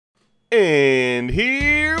And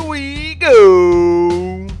here we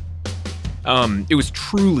go. It was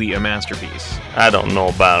truly a masterpiece. I don't know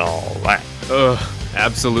about all that.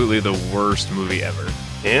 Absolutely the worst movie ever.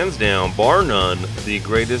 Hands down, bar none, the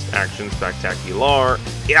greatest action spectacular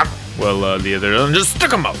ever. Well, the other one, just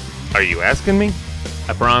stick 'em up. Are you asking me?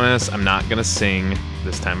 I promise I'm not gonna sing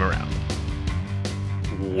this time around.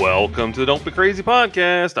 Welcome to the Don't Be Crazy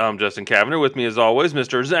podcast. I'm Justin Cavender. With me, as always,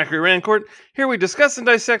 Mr. Zachary Rancourt. Here we discuss and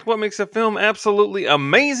dissect what makes a film absolutely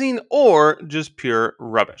amazing or just pure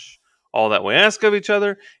rubbish. All that we ask of each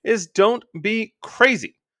other is don't be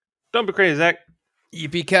crazy. Don't be crazy, Zach.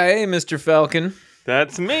 Yippee-ki-yay, Mr. Falcon.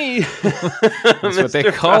 That's me. That's what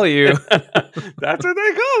they call you. That's what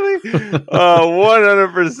they call me.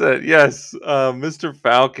 100%. Yes. Mr.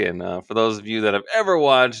 Falcon. For those of you that have ever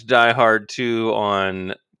watched Die Hard 2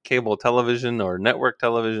 on cable television or network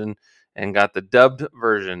television and got the dubbed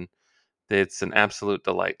version, it's an absolute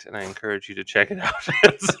delight, and I encourage you to check it out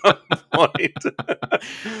at some point.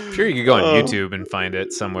 I'm sure you could go on YouTube and find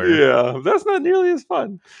it somewhere. Yeah, that's not nearly as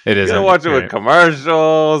fun. It is. You gotta watch it with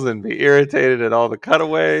commercials and be irritated at all the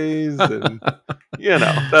cutaways and,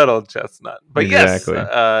 that old chestnut. But exactly.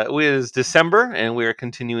 Yes, it is December, and we are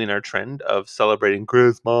continuing our trend of celebrating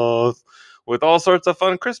Christmas with all sorts of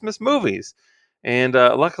fun Christmas movies. And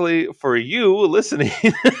luckily for you listening,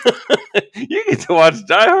 you get to watch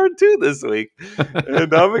Die Hard 2 this week.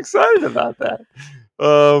 And I'm excited about that.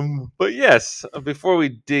 But yes, before we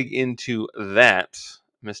dig into that,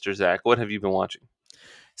 Mr. Zach, what have you been watching?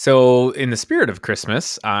 So, in the spirit of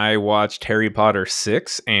Christmas, I watched Harry Potter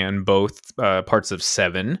 6 and both parts of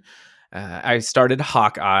 7. I started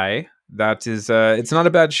Hawkeye. That is, it's not a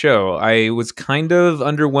bad show. I was kind of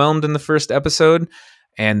underwhelmed in the first episode.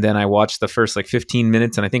 And then I watched the first 15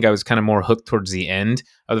 minutes, and I think I was kind of more hooked towards the end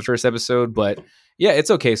of the first episode. But yeah,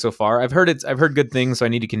 it's okay so far. I've heard good things, so I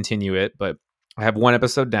need to continue it. But I have one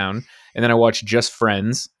episode down, and then I watched Just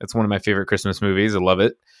Friends. It's one of my favorite Christmas movies. I love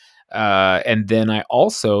it. And then I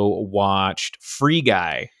also watched Free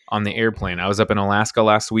Guy on the airplane. I was up in Alaska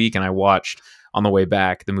last week, and I watched on the way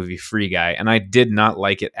back the movie Free Guy, and I did not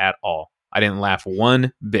like it at all. I didn't laugh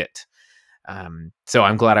one bit. So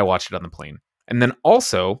I'm glad I watched it on the plane. And then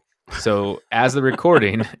also, so as of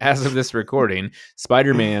this recording,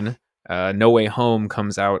 Spider-Man No Way Home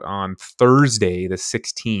comes out on Thursday, the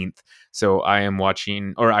 16th. So I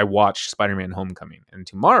watched Spider-Man Homecoming. And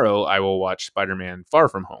tomorrow I will watch Spider-Man Far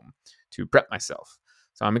From Home to prep myself.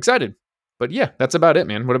 So I'm excited. But yeah, that's about it,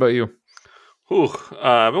 man. What about you?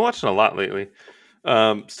 I've been watching a lot lately.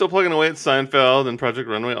 Still plugging away at Seinfeld and Project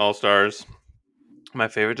Runway All-Stars. My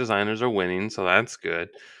favorite designers are winning, so that's good.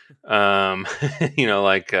 Seth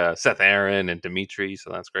Aaron and Dimitri,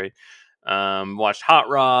 so that's great. Watched Hot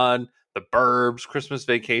Rod, The Burbs, Christmas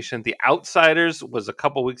Vacation. The Outsiders was a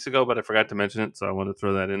couple weeks ago, but I forgot to mention it, so I wanted to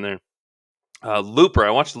throw that in there. Looper.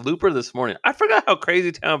 I watched Looper this morning. I forgot how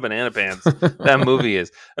Crazy Town Banana Pants that movie is.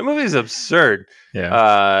 That movie is absurd.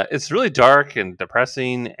 Yeah. It's really dark and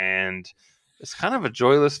depressing, and it's kind of a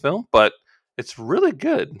joyless film, but it's really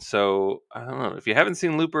good. So I don't know if you haven't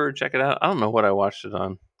seen Looper, check it out. I don't know what I watched it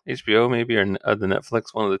on, HBO maybe, or the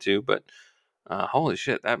Netflix, one of the two. But holy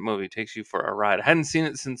shit, that movie takes you for a ride. I hadn't seen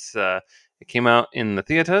it since it came out in the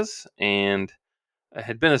theaters, and it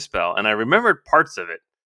had been a spell. And I remembered parts of it,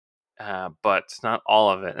 but not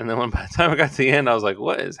all of it. And then by the time I got to the end, I was like,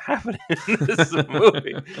 "What is happening in this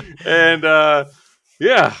movie?" And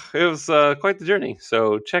yeah, it was quite the journey.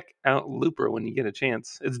 So check out Looper when you get a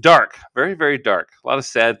chance. It's dark, very, very dark. A lot of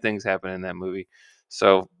sad things happen in that movie.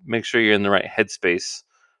 So make sure you're in the right headspace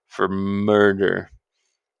for murder.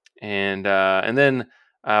 And then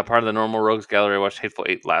part of the Normal Rogues Gallery, I watched Hateful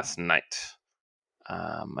Eight last night.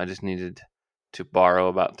 I just needed to borrow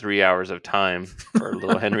about 3 hours of time for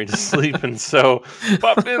little Henry to sleep, and so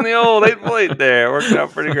popped in the old Hateful Eight there. Worked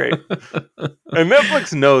out pretty great. And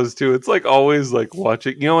Netflix knows too. It's always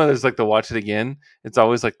watching. You know when there's the watch it again? It's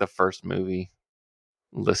always the first movie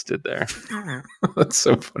listed there. That's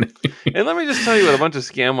so funny. And let me just tell you what a bunch of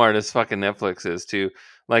scam artists fucking Netflix is too.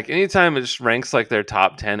 Anytime it just ranks their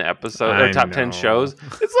top 10 episodes or top 10 shows,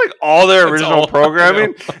 it's all their original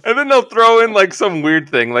programming, and then they'll throw in some weird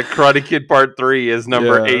thing Karate Kid Part 3 is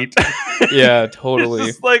number 8. Yeah, totally.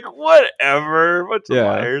 It's just whatever, bunch of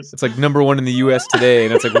liars. It's number 1 in the US today,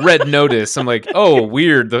 and it's Red Notice. I'm oh,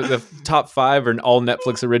 weird. The top 5 are all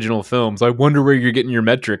Netflix original films. I wonder where you're getting your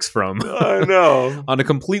metrics from. I know. On a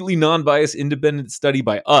completely non-biased independent study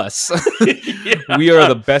by us. Yeah. We are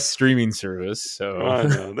the best streaming service. So I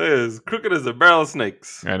know. That is crooked as a barrel of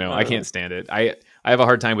snakes. I know. I can't stand it. I have a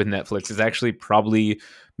hard time with Netflix. It's actually probably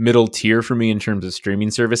middle tier for me in terms of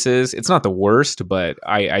streaming services. It's not the worst, but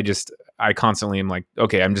I I constantly am like,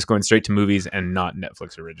 okay, I'm just going straight to movies and not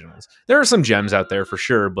Netflix originals. There are some gems out there for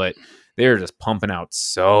sure, but they're just pumping out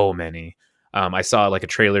so many. I saw like a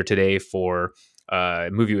trailer today for a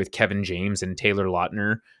movie with Kevin James and Taylor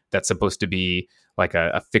Lautner that's supposed to be like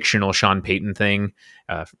a fictional Sean Payton thing.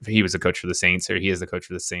 He was the coach for the Saints, or he is the coach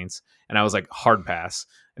for the Saints. And I was like, hard pass.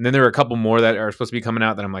 And then there were a couple more that are supposed to be coming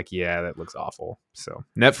out that I'm like, yeah, that looks awful. So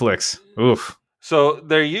Netflix, oof. So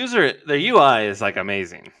their UI is like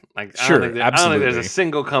amazing. Like Sure, I don't think absolutely. there's a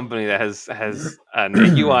single company that has a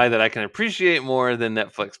UI that I can appreciate more than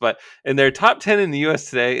Netflix. But in their top 10 in the US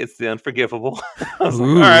today, it's The Unforgivable. I was like,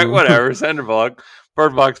 all right, whatever. Sandra Bullock,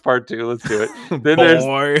 Bird Box Part 2, let's do it. Then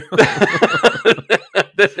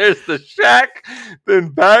there's The Shack, then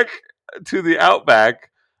Back to the Outback,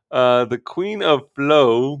 The Queen of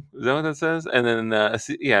Flow. Is that what that says? And then it's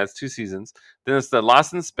 2 seasons. Then it's the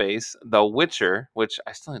Lost in Space, The Witcher, which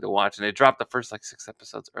I still need to watch, and they dropped the first like 6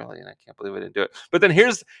 episodes early, and I can't believe I didn't do it. But then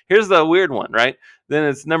here's the weird one, right? Then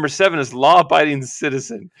it's number 7 is Law Abiding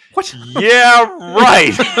Citizen. What? Yeah,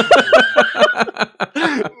 right.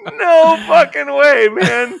 No fucking way,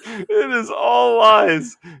 man. It is all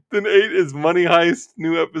lies. Then 8 is Money Heist,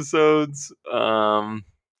 new episodes.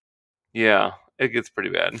 Yeah. It gets pretty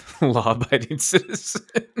bad. Law-abiding citizen.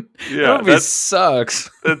 Yeah, that movie sucks.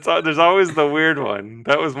 There's always the weird one.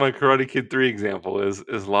 That was my Karate Kid 3 example. Is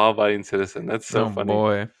law-abiding citizen. That's so funny.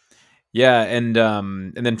 Boy. Yeah, and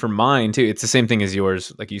then for mine too, it's the same thing as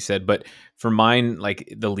yours, like you said. But for mine,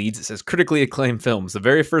 like the leads, it says critically acclaimed films. The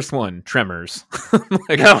very first one, Tremors.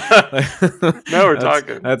 Now we're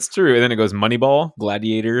talking. That's true. And then it goes Moneyball,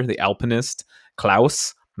 Gladiator, The Alpinist,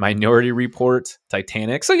 Klaus, Minority Report,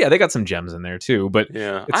 Titanic. So yeah, they got some gems in there too. But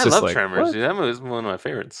yeah, it's I just love like, Tremors. Dude, that movie is one of my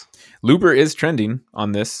favorites. Looper is trending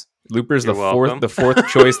on this. Looper's You're welcome. the fourth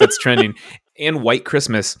choice that's trending. And White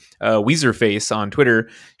Christmas, Weezerface on Twitter,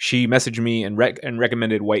 she messaged me and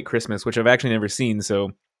recommended White Christmas, which I've actually never seen.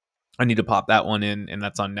 So I need to pop that one in, and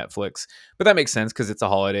that's on Netflix. But that makes sense because it's a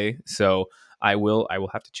holiday. So I will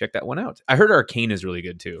have to check that one out. I heard Arcane is really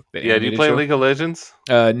good too. Yeah, do you play League of Legends?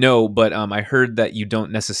 No, but I heard that you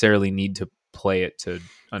don't necessarily need to play it to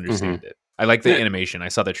understand it. I like the animation. I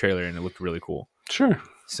saw the trailer and it looked really cool. Sure.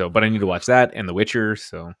 So, but I need to watch that and The Witcher.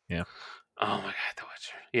 So, yeah. Oh my god, The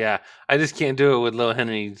Witcher. Yeah, I just can't do it with Lil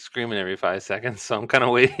Henry screaming every 5 seconds. So I'm kind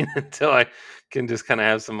of waiting until I can just kind of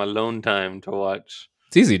have some alone time to watch.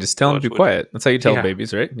 It's easy. Just tell them to be quiet. That's how you tell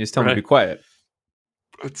babies, right? You just tell them to be quiet.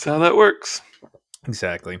 That's how that works.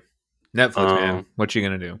 Exactly. Netflix, man. What you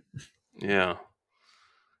gonna do? Yeah.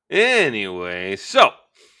 Anyway, so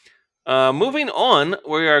moving on,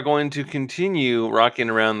 we are going to continue rocking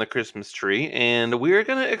around the Christmas tree, and we are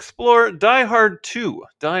going to explore Die Hard 2,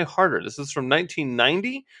 Die Harder. This is from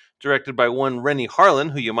 1990, directed by one Rennie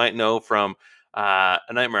Harlin, who you might know from A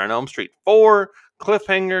Nightmare on Elm Street 4,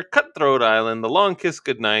 Cliffhanger, Cutthroat Island, The Long Kiss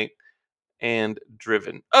Goodnight, and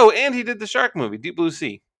Driven. Oh, and he did the shark movie, Deep Blue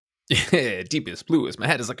Sea. Yeah, deepest, bluest. My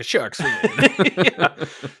head is like a shark's fin. Yeah.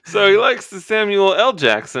 So he likes the Samuel L.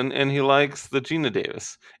 Jackson, and he likes the Gina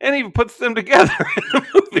Davis, and he puts them together in the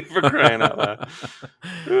movie, for crying out loud.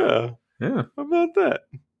 Yeah. How about that?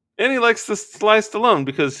 And he likes the Sly Stallone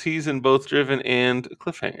because he's in both Driven and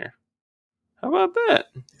Cliffhanger. How about that?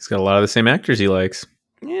 He's got a lot of the same actors he likes.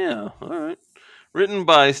 Yeah. All right. Written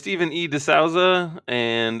by Stephen E. DeSouza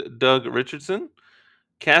and Doug Richardson.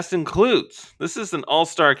 Cast includes, this is an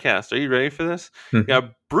all-star cast. Are you ready for this? You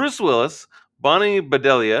got Bruce Willis, Bonnie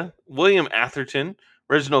Bedelia, William Atherton,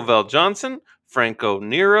 Reginald Vell Johnson, Franco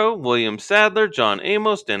Nero, William Sadler, John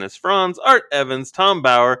Amos, Dennis Franz, Art Evans, Tom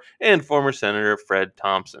Bauer, and former Senator Fred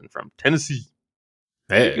Thompson from Tennessee.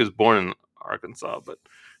 Hey. I think he was born in Arkansas, but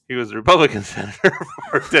he was a Republican senator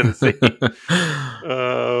for Tennessee.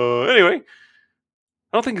 Anyway,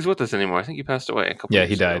 I don't think he's with us anymore. I think he passed away a couple years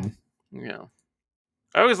ago. He died. Yeah.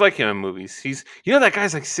 I always like him in movies. He's, that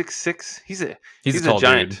guy's like 6'6". He's a tall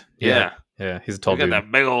giant. Dude. Yeah, he's a tall dude. Got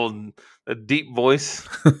that big old, deep voice.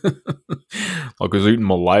 Like he's eating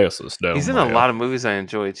molasses down. He's in a lot of movies I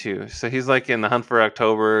enjoy too. So he's like in The Hunt for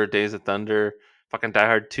October, Days of Thunder, fucking Die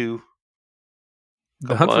Hard 2.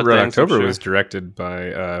 The Hunt for Red October was directed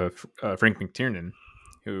by Frank McTiernan,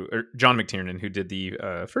 John McTiernan, who did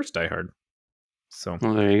the first Die Hard. So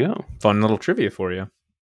there you go. Fun little trivia for you.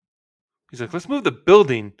 He's like, let's move the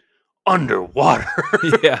building underwater.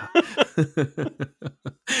 Yeah.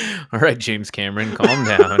 All right, James Cameron, calm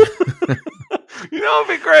down. It'd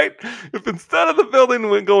be great if instead of the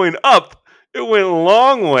building going up, it went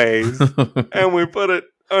long ways and we put it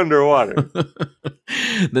underwater.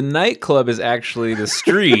 The nightclub is actually the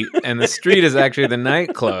street, and the street is actually the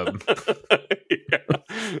nightclub. Yeah.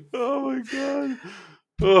 Oh my god.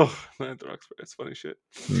 Oh, the Roxbury. That's funny shit.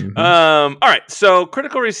 Mhm. All right. So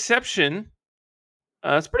critical reception.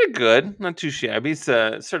 It's pretty good. Not too shabby. It's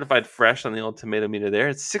certified fresh on the old tomato meter there.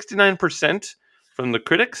 It's 69% from the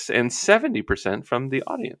critics and 70% from the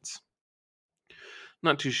audience.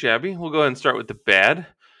 Not too shabby. We'll go ahead and start with the bad.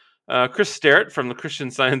 Chris Sterrett from the Christian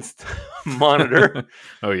Science Monitor.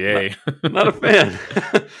 Oh, yay. Not a fan.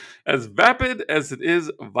 As vapid as it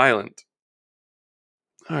is violent.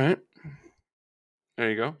 All right. There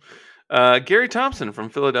you go. Gary Thompson from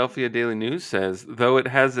Philadelphia Daily News says, though it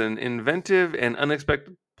has an inventive and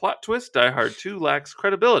unexpected plot twist, Die Hard 2 lacks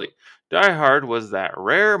credibility. Die Hard was that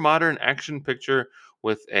rare modern action picture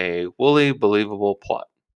with a woolly, believable plot.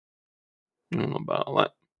 I don't know about all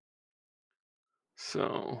that.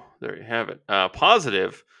 So there you have it.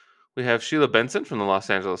 Positive, we have Sheila Benson from the Los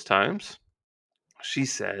Angeles Times. She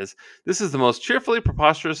says, this is the most cheerfully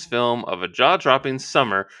preposterous film of a jaw-dropping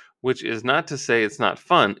summer, which is not to say it's not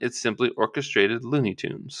fun. It's simply orchestrated Looney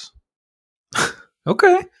Tunes.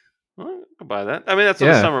 Okay. Well, I can buy that. I mean, that's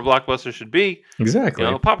what a summer blockbuster should be. Exactly.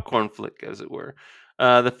 A popcorn flick, as it were.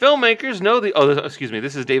 The filmmakers know the... Oh, excuse me.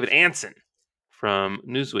 This is David Anson from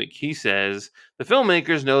Newsweek. He says, the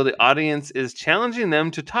filmmakers know the audience is challenging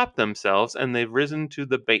them to top themselves, and they've risen to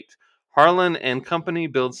the bait. Harlan and company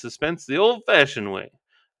build suspense the old-fashioned way.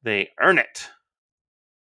 They earn it.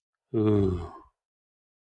 Ooh.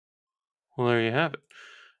 Well, there you have it.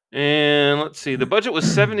 And let's see. The budget was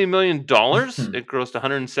 $70 million. It grossed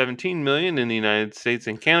 $117 million in the United States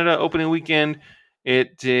and Canada. Opening weekend,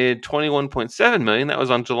 it did $21.7 million. That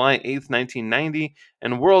was on July 8th, 1990.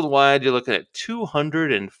 And worldwide, you're looking at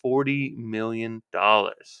 $240 million.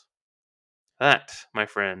 That, my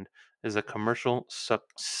friend, is a commercial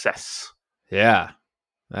success. Yeah.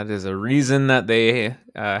 That is a reason that they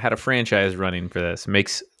had a franchise running for this.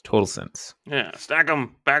 Makes total sense. Yeah. Stack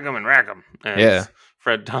them, back them, and rack them. Yeah.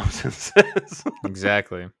 Fred Thompson says.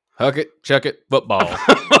 Exactly. Huck it, chuck it, football.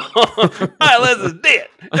 ILS is dead.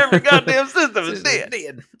 Every goddamn system is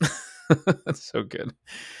dead. That's so good.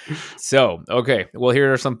 So, okay. Well,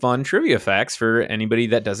 here are some fun trivia facts for anybody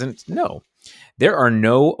that doesn't know. There are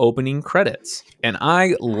no opening credits. And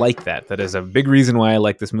I like that. That is a big reason why I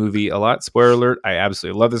like this movie a lot. Spoiler alert, I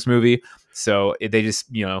absolutely love this movie. So they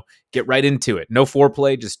just, get right into it. No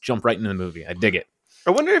foreplay, just jump right into the movie. I dig it.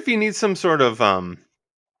 I wonder if you need some sort of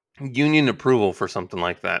union approval for something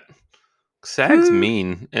like that. SAG's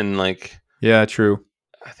mean and yeah, true.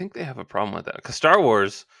 I think they have a problem with that because Star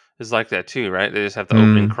Wars is like that too, right? They just have the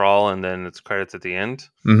opening crawl and then it's credits at the end.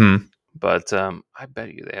 Mm-hmm. But I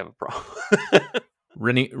bet you they have a problem.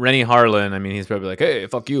 Rennie Harlan, I mean, he's probably like, hey,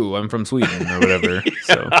 fuck you, I'm from Sweden or whatever.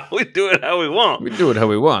 So we do it how we want. We do it how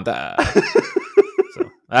we want.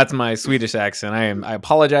 So that's my Swedish accent. I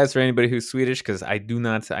apologize for anybody who's Swedish because I'm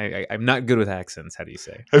not good with accents. How do you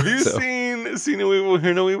say? Have you seen No Evil,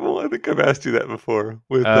 Hear No Evil? I think I've asked you that before.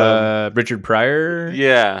 With Richard Pryor?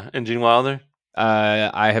 Yeah, and Gene Wilder?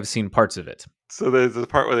 I have seen parts of it. So there's a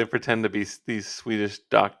part where they pretend to be these Swedish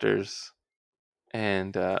doctors.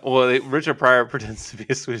 And, Richard Pryor pretends to be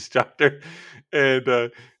a Swedish doctor.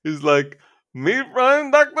 And he's like, me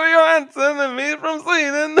from Dr. Johansson and me from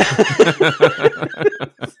Sweden.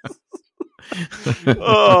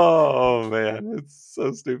 Oh, man. It's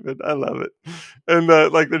so stupid. I love it. And,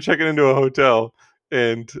 they're checking into a hotel.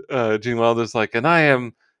 And Gene Wilder's like, and I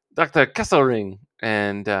am Dr. Kesselring.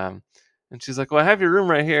 And she's like, well, I have your room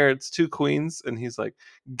right here. It's 2 queens. And he's like,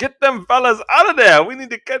 get them fellas out of there. We need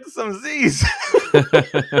to catch some Z's.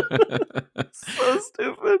 So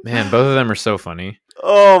stupid. Man, both of them are so funny.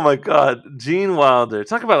 Oh, my God. Gene Wilder.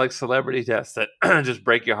 Talk about celebrity deaths that just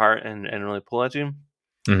break your heart and really pull at you.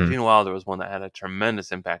 Mm-hmm. Gene Wilder was one that had a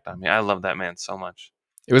tremendous impact on me. I love that man so much.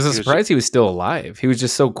 It was a surprise he was still alive. He was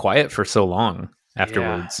just so quiet for so long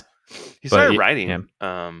afterwards. Yeah. He started writing.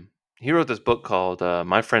 Yeah. He wrote this book called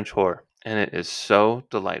My French Whore. And it is so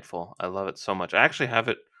delightful. I love it so much. I actually have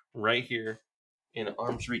it right here in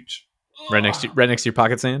arm's reach. Right next to your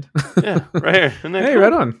pocket sand? Yeah, right here. Hey,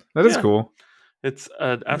 right on. That is cool. It's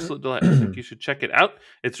an absolute delight. I think you should check it out.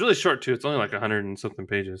 It's really short, too. It's only 100 and something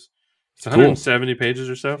pages. It's 170 pages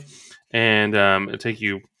or so. And it'll take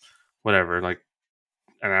you, whatever, an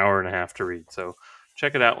hour and a half to read. So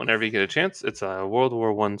check it out whenever you get a chance. It's a World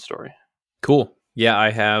War I story. Cool. Yeah,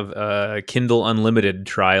 I have a Kindle Unlimited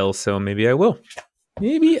trial, so maybe I will. Oh,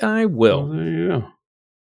 there you go.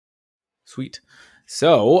 Sweet.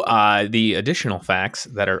 So, the additional facts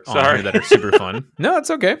that are on here that are super fun. No,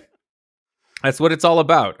 it's okay. That's what it's all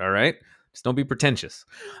about, all right? Just don't be pretentious.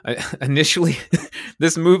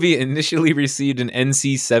 This movie initially received an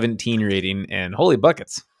NC-17 rating, and holy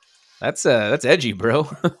buckets. That's edgy, bro.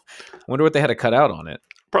 Wonder what they had to cut out on it.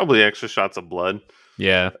 Probably extra shots of blood.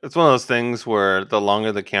 Yeah. It's one of those things where the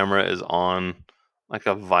longer the camera is on like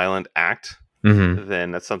a violent act, Mm-hmm.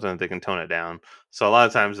 then that's something that they can tone it down. So a lot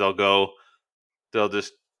of times they'll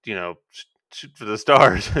just, shoot for the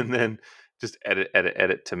stars and then just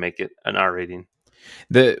edit to make it an R rating.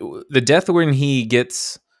 The death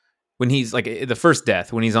when he's like the first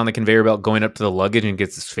death when he's on the conveyor belt going up to the luggage and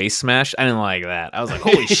gets his face smashed. I didn't like that. I was like,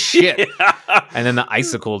 holy shit. Yeah. And then the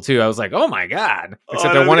icicle too. I was like, oh my God.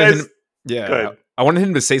 Except Oh, I wanted guys- him. Yeah. Good. I wanted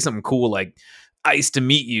him to say something cool like ice to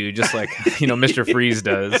meet you, just like Mr. Freeze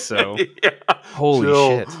does. So Yeah. holy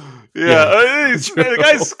Chill. shit. Yeah, the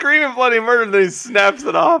guy's screaming bloody murder, and then he snaps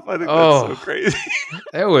it off. I think that's so crazy.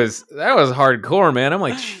 That was hardcore, man. I'm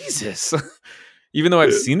like, Jesus. Even though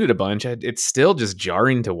I've seen it a bunch, it's still just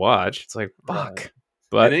jarring to watch. It's like, fuck. Right.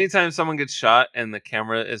 But And anytime someone gets shot and the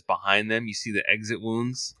camera is behind them, you see the exit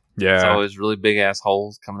wounds. It's yeah, always really big ass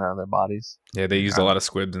holes coming out of their bodies. yeah, they used a lot of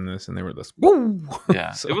squibs in this, and they were this. Woo!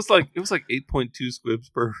 Yeah, So- it was like 8.2 squibs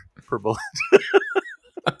per bullet.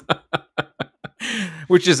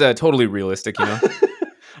 Which is totally realistic, you know.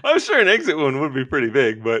 I'm sure an exit wound would be pretty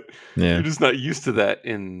big, but Yeah. you're just not used to that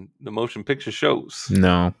in the motion picture shows.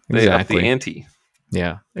 No, They up exactly. the ante.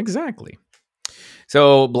 Yeah, exactly.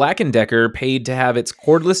 So Black & Decker paid to have its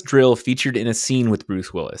cordless drill featured in a scene with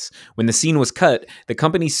Bruce Willis. When the scene was cut, the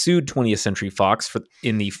company sued 20th Century Fox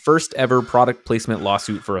in the first ever product placement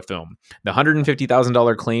lawsuit for a film. The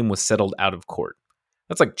 $150,000 claim was settled out of court.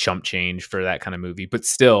 That's like chump change for that kind of movie, but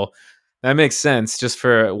still, that makes sense just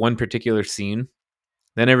for one particular scene.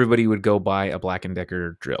 Then everybody would go buy a Black &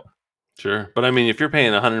 Decker drill. Sure, but I mean, if you're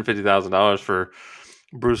paying $150,000 for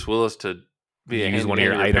Bruce Willis to be Use a one of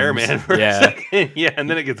your repairman items. for Yeah. a second, yeah, and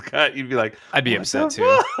then it gets cut, you'd be like, I'd be "What upset the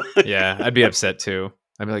too. fuck?" Yeah, I'd be upset too.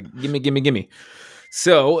 I'd be like, gimme.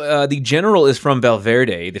 So the general is from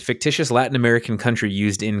Valverde, the fictitious Latin American country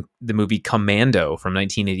used in the movie Commando from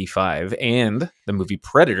 1985 and the movie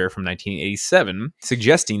Predator from 1987,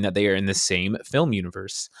 suggesting that they are in the same film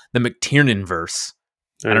universe, the McTiernan-verse.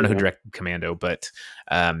 I don't know who directed Commando, but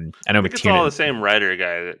I know I think it's all McTiernan. the same writer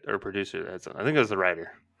guy or producer. I think it was the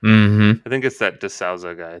writer. Mm-hmm. I think it's that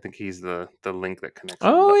DeSouza guy. I think he's the link that connects.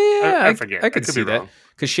 Oh, them. But yeah, I forget. I could be see that. wrong.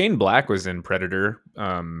 Because Shane Black was in Predator,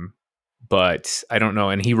 but I don't know,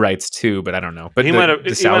 and he writes too, but I don't know. But He might have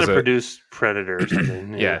DeSouza, produced Predator or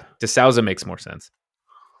something. yeah, DeSouza makes more sense.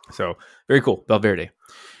 So very cool, Valverde.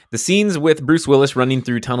 The scenes with Bruce Willis running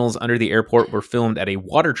through tunnels under the airport were filmed at a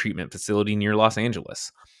water treatment facility near Los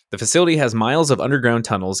Angeles. The facility has miles of underground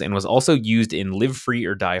tunnels and was also used in Live Free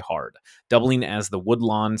or Die Hard, doubling as the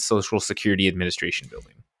Woodlawn Social Security Administration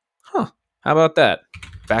building. Huh, how about that?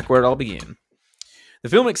 Back where it all began. The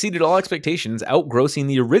film exceeded all expectations, outgrossing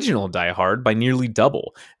the original Die Hard by nearly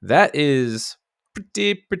double. That is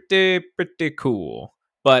pretty cool.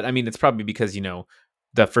 But, I mean, it's probably because,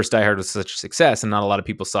 the first Die Hard was such a success and not a lot of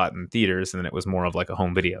people saw it in theaters, and then it was more of like a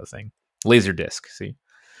home video thing. Laserdisc, see?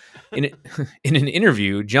 In an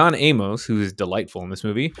interview, John Amos, who is delightful in this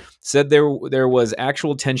movie, said there was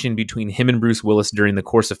actual tension between him and Bruce Willis during the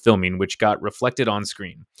course of filming, which got reflected on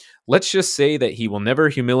screen. Let's just say that he will never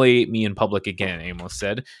humiliate me in public again, Amos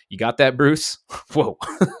said. You got that, Bruce? Whoa.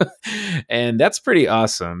 And that's pretty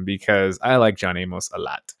awesome because I like John Amos a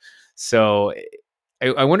lot. So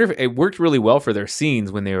I wonder if it worked really well for their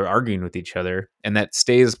scenes when they were arguing with each other, and that's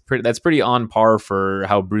pretty on par for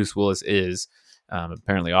how Bruce Willis is.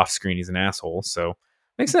 Apparently off screen he's an asshole, so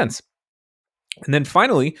makes sense. And then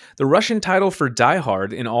finally, the Russian title for Die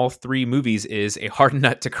Hard in all three movies is A Hard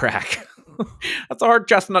Nut to Crack. That's a hard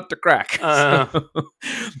chestnut to crack. So,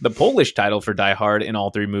 the Polish title for Die Hard in all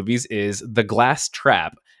three movies is The Glass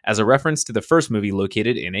Trap, as a reference to the first movie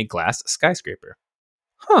located in a glass skyscraper.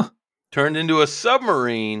 Huh. Turned into a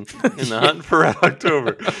submarine in the Hunt for Red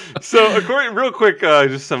October. So, real quick,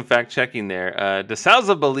 just some fact checking there.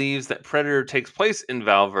 DeSouza believes that Predator takes place in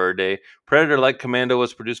Valverde. Predator, like Commando,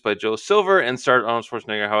 was produced by Joe Silver and starred Arnold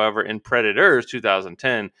Schwarzenegger. However, in Predators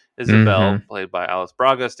 2010, Isabel, played by Alice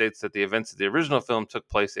Braga, states that the events of the original film took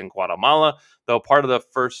place in Guatemala, though part of the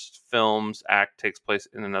first film's act takes place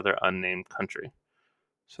in another unnamed country.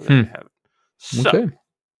 So there you have it. So, Okay.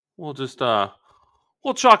 we'll just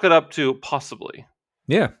we'll chalk it up to possibly.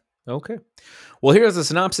 Yeah. Okay. Well, here's a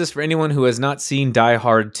synopsis for anyone who has not seen Die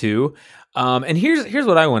Hard 2. And here's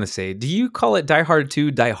what I want to say. Do you call it Die Hard 2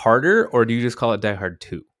 Die Harder, or do you just call it Die Hard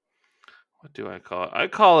 2? What do I call it? I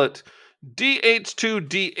call it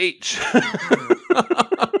DH2DH.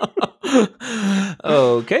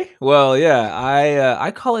 Okay. Well, yeah,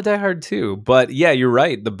 I call it Die Hard too. But yeah, you're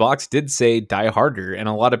right. The box did say Die Harder, and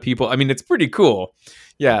a lot of people. I mean, it's pretty cool.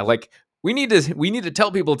 Yeah, like we need to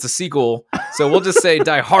tell people it's a sequel, so we'll just say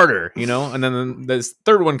Die Harder, and then this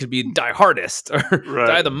third one could be Die Hardest or Die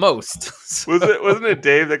Right. the Most. Wasn't it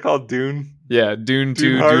Dave that called Dune? Yeah, Dune Dune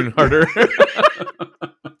 2, Heart? Dune Harder.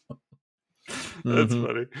 That's Mhm.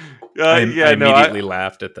 funny. I Yeah, no, immediately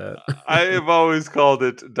laughed at that. I have always called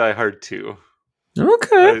it Die Hard 2.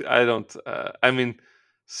 Okay. I don't. I mean,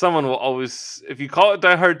 someone will always, if you call it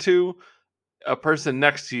Die Hard 2, a person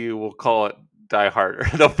next to you will call it Die Harder.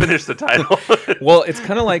 They'll finish the title. Well, it's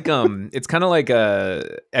kind of like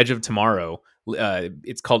Edge of Tomorrow.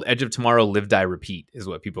 It's called Edge of Tomorrow Live Die Repeat is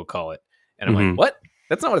what people call it. And I'm like, Mhm. "What?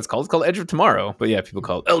 That's not what it's called. It's called Edge of Tomorrow." But yeah, people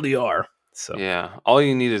call it LDR. So, Yeah, All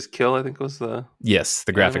You Need Is Kill, I think was the yes,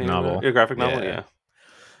 the graphic novel. graphic novel. Yeah. Yeah.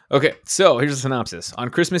 Okay, so here's a synopsis. On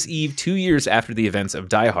Christmas Eve, 2 years after the events of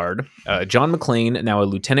Die Hard, John McClane, now a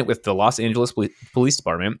lieutenant with the Los Angeles Police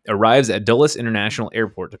Department, arrives at Dulles International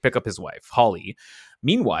Airport to pick up his wife, Holly.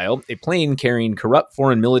 Meanwhile, a plane carrying corrupt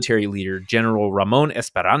foreign military leader General Ramon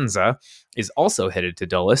Esperanza is also headed to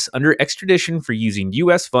Dulles under extradition for using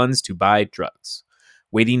U.S. funds to buy drugs.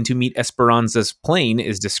 Waiting to meet Esperanza's plane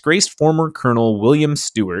is disgraced former Colonel William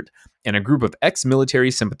Stewart and a group of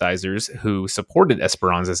ex-military sympathizers who supported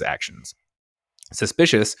Esperanza's actions.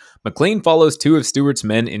 Suspicious, McClane follows two of Stewart's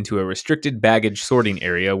men into a restricted baggage sorting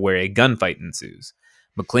area where a gunfight ensues.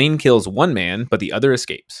 McClane kills one man, but the other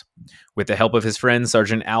escapes. With the help of his friend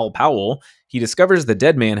Sergeant Al Powell, he discovers the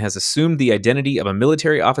dead man has assumed the identity of a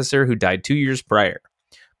military officer who died 2 years prior.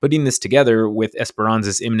 Putting this together with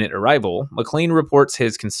Esperanza's imminent arrival, McClane reports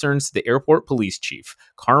his concerns to the airport police chief,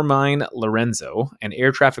 Carmine Lorenzo, and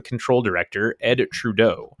air traffic control director, Ed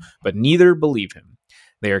Trudeau, but neither believe him.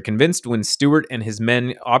 They are convinced when Stewart and his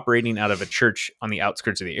men operating out of a church on the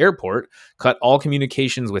outskirts of the airport cut all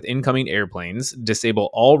communications with incoming airplanes, disable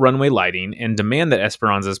all runway lighting, and demand that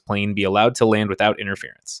Esperanza's plane be allowed to land without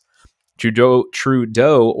interference.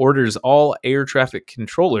 Trudeau orders all air traffic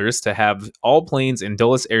controllers to have all planes in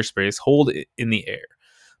Dulles airspace hold in the air.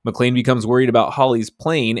 McClane becomes worried about Holly's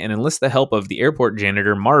plane and enlists the help of the airport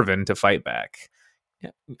janitor Marvin to fight back.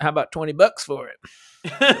 Yeah, how about $20 for it?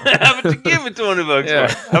 How about you give me $20 Yeah.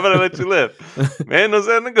 for it? How about I let you live? Man knows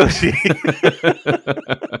how to negotiate.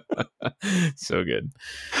 So good.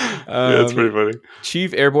 Yeah, it's pretty funny.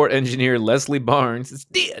 Chief Airport Engineer Leslie Barnes is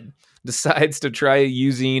dead. Decides to try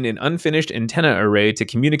using an unfinished antenna array to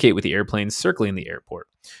communicate with the airplanes circling the airport.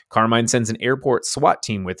 Carmine sends an airport SWAT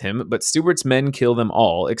team with him, but Stewart's men kill them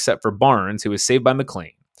all except for Barnes, who is saved by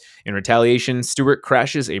McClane. In retaliation, Stewart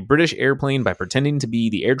crashes a British airplane by pretending to be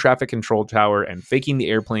the air traffic control tower and faking the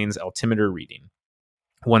airplane's altimeter reading.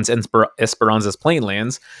 Once Esperanza's plane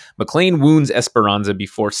lands, McClane wounds Esperanza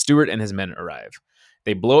before Stewart and his men arrive.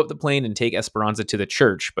 They blow up the plane and take Esperanza to the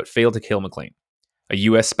church, but fail to kill McClane. A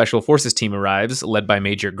U.S. Special Forces team arrives, led by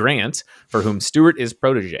Major Grant, for whom Stewart is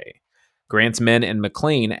protege. Grant's men and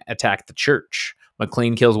McClane attack the church.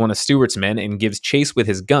 McClane kills one of Stewart's men and gives chase with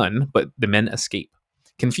his gun, but the men escape.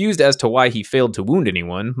 Confused as to why he failed to wound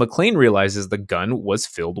anyone, McClane realizes the gun was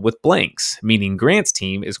filled with blanks, meaning Grant's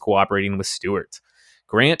team is cooperating with Stewart.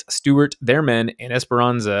 Grant, Stewart, their men, and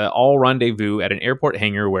Esperanza all rendezvous at an airport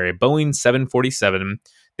hangar where a Boeing 747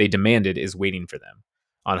 they demanded is waiting for them.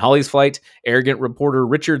 On Holly's flight, arrogant reporter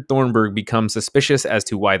Richard Thornburg becomes suspicious as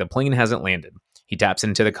to why the plane hasn't landed. He taps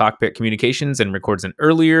into the cockpit communications and records an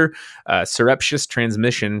earlier surreptitious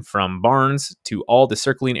transmission from Barnes to all the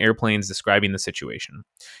circling airplanes describing the situation.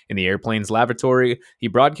 In the airplane's lavatory, he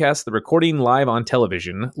broadcasts the recording live on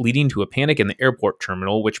television, leading to a panic in the airport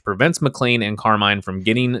terminal, which prevents McClane and Carmine from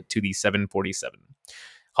getting to the 747.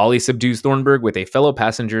 Holly subdues Thornburg with a fellow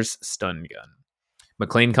passenger's stun gun.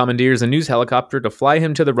 McClane commandeers a news helicopter to fly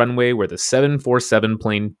him to the runway where the 747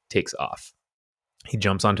 plane takes off. He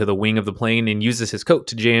jumps onto the wing of the plane and uses his coat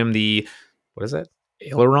to jam the, what is that?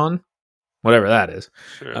 Aileron? Whatever that is.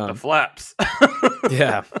 Sure, the flaps.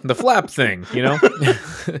 Yeah, the flap thing,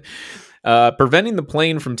 preventing the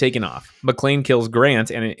plane from taking off. McClane kills Grant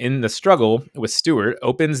and in the struggle with Stewart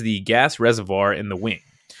opens the gas reservoir in the wing.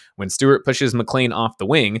 When Stewart pushes McClane off the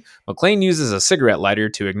wing, McClane uses a cigarette lighter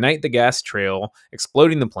to ignite the gas trail,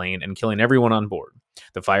 exploding the plane and killing everyone on board.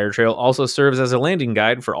 The fire trail also serves as a landing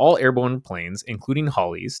guide for all airborne planes, including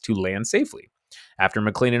Holly's, to land safely. After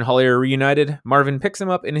McClane and Holly are reunited, Marvin picks him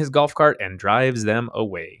up in his golf cart and drives them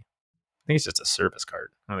away. I think it's just a service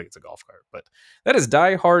cart. I don't think it's a golf cart, but that is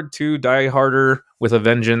Die Hard 2, Die Harder with a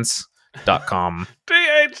Vengeance.com.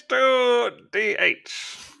 DH2, DH.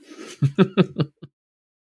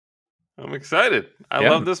 I'm excited. I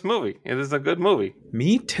Yeah. love this movie. It is a good movie.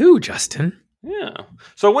 Me too, Justin. Yeah.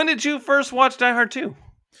 So when did you first watch Die Hard 2?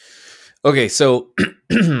 Okay, so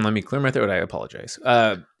let me clear my throat. I apologize.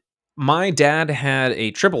 My dad had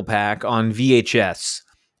a triple pack on VHS,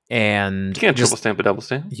 and You can't just triple stamp a double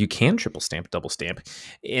stamp. you can triple stamp, double stamp,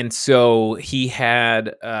 and so he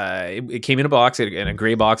had it came in a box, in a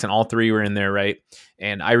gray box, and all three were in there, right?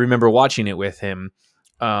 And I remember watching it with him.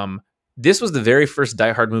 This was the very first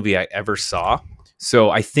Die Hard movie I ever saw, so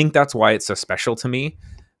I think that's why it's so special to me.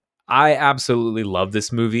 I absolutely love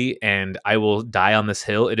this movie, and I will die on this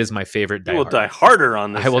hill. It is my favorite Die You will Hard. die harder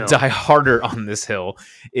on this I will hill. die harder on this hill.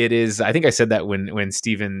 It is. I think I said that when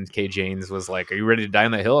Stephen K. James was like, "Are you ready to die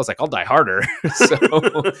on that hill?" I was like, "I'll die harder."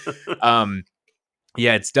 So,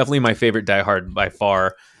 yeah, it's definitely my favorite Die Hard by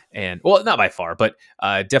far, and well, not by far, but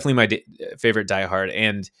definitely my favorite Die Hard.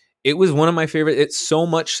 And it was one of my favorite. It's so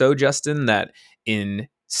much so, Justin, that in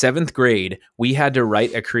 7th grade we had to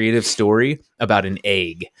write a creative story about an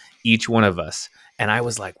egg, each one of us. And I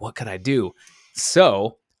was like, what could I do?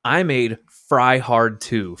 So I made Fry Hard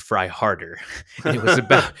 2, Fry Harder. And it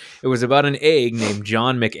was about an egg named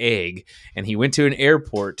John McEgg, and he went to an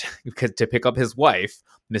airport to pick up his wife,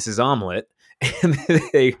 Mrs. Omelette.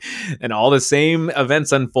 And all the same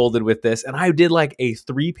events unfolded with this. And I did like a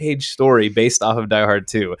 3-page story based off of Die Hard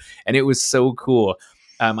 2. And it was so cool.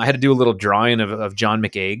 I had to do a little drawing of John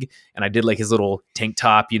McEgg, and I did like his little tank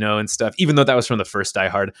top, and stuff, even though that was from the first Die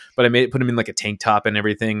Hard, but I put him in like a tank top and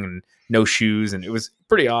everything and no shoes. And it was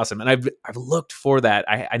pretty awesome. And I've looked for that.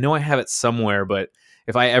 I know I have it somewhere, but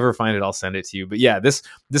if I ever find it, I'll send it to you. But yeah, this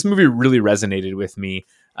movie really resonated with me.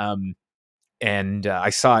 And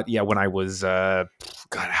I saw it, when I was, God,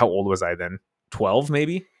 how old was I then? 12,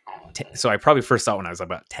 maybe? So I probably first saw it when I was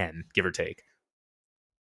about 10, give or take.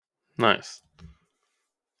 Nice.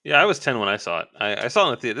 Yeah, I was 10 when I saw it. I saw it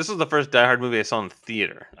in the theater. This was the first Die Hard movie I saw in the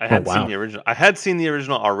theater. I hadn't seen the original. I had seen the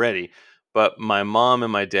original already, but my mom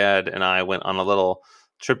and my dad and I went on a little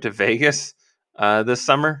trip to Vegas this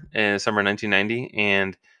summer, in summer 1990,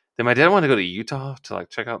 and then my dad wanted to go to Utah to like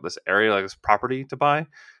check out this area, like this property to buy.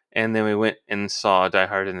 And then we went and saw Die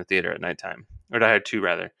Hard in the theater at nighttime, or Die Hard 2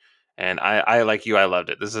 rather. And I like you, I loved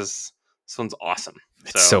it. This one's awesome.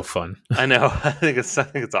 It's so fun. I know. I think it's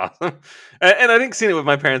awesome. And I think seeing it with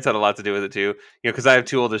my parents had a lot to do with it too. Because I have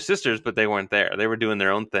 2 older sisters, but they weren't there. They were doing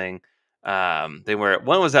their own thing. One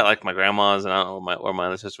was at like my grandma's, and I don't know what my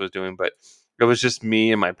other sister was doing, but it was just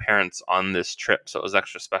me and my parents on this trip, so it was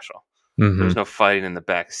extra special. Mm-hmm. There was no fighting in the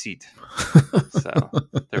back seat, so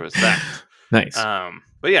there was that. Nice.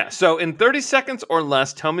 But yeah, so in 30 seconds or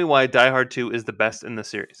less, tell me why Die Hard 2 is the best in the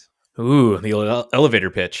series. Ooh, the elevator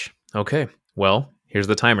pitch. Okay, well, here's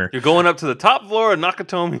the timer. You're going up to the top floor of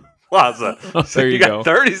Nakatomi Plaza. There you go. Got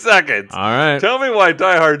 30 seconds. All right. Tell me why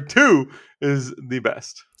Die Hard 2 is the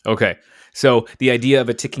best. Okay. So the idea of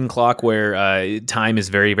a ticking clock where time is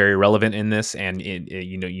very, very relevant in this, and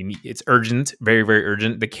it's urgent, very, very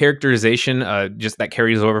urgent. The characterization, just that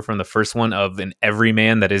carries over from the first one of an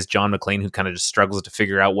everyman that is John McClane, who kind of just struggles to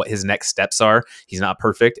figure out what his next steps are. He's not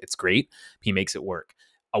perfect. It's great. He makes it work.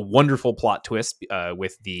 A wonderful plot twist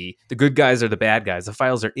with the good guys are the bad guys. The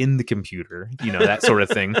files are in the computer, that sort of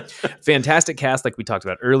thing. Fantastic cast, like we talked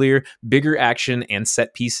about earlier. Bigger action and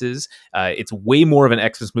set pieces. It's way more of an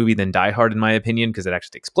Xmas movie than Die Hard, in my opinion, because it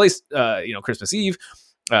actually takes place, Christmas Eve.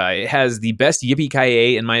 It has the best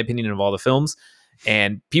yippee-ki-yay, in my opinion, of all the films.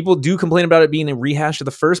 And people do complain about it being a rehash of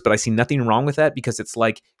the first, but I see nothing wrong with that, because it's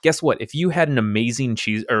like, guess what? If you had an amazing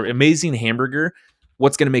amazing hamburger,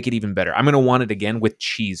 what's going to make it even better? I'm going to want it again with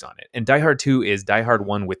cheese on it. And Die Hard 2 is Die Hard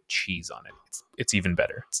 1 with cheese on it. It's even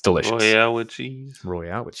better. It's delicious. Royale with cheese.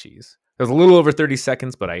 Royale with cheese. It was a little over 30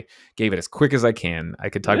 seconds, but I gave it as quick as I can. I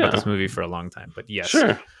could talk about this movie for a long time, but yes,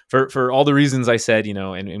 sure. For all the reasons I said,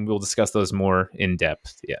 and we'll discuss those more in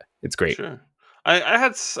depth. Yeah, it's great. Sure. I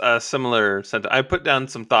had a similar sentence. I put down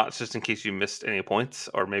some thoughts just in case you missed any points,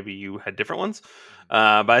 or maybe you had different ones.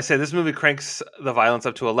 But I say this movie cranks the violence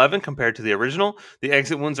up to 11 compared to the original. The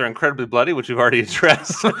exit wounds are incredibly bloody, which we've already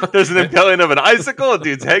addressed. There's an impaling of an icicle. A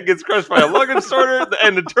dude's head gets crushed by a luggage sorter,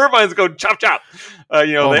 and the turbines go chop chop.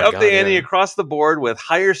 They up the ante across the board with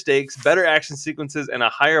higher stakes, better action sequences, and a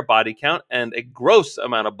higher body count, and a gross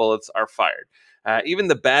amount of bullets are fired. Even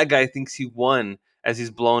the bad guy thinks he won as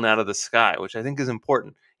he's blown out of the sky, which I think is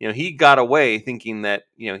important. He got away thinking that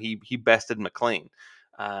he bested McClane.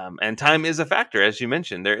 And time is a factor, as you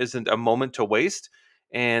mentioned. There isn't a moment to waste,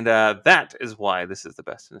 and that is why this is the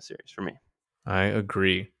best in the series for me. I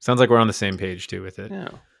agree. Sounds like we're on the same page too with it.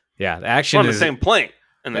 Yeah. The action we're on the same plane,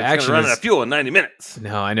 and it's going to run out of fuel in 90 minutes.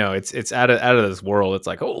 No, I know it's out of this world. It's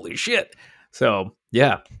like, holy shit. So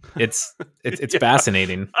yeah, it's Yeah.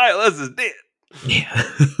 fascinating. ILS is dead. Yeah.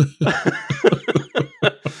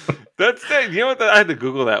 That's dead. You know what? I had to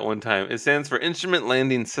Google that one time. It stands for Instrument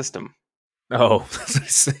Landing System. Oh,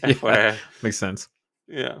 yeah, FYI. makes sense.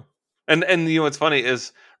 Yeah. And you know what's funny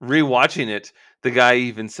is rewatching it, the guy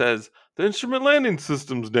even says, the instrument landing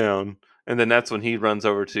system's down. And then that's when he runs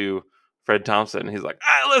over to Fred Thompson and he's like,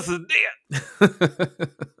 ILS is dead.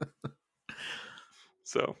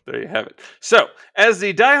 So there you have it. So as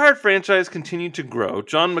the Die Hard franchise continued to grow,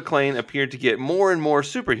 John McClane appeared to get more and more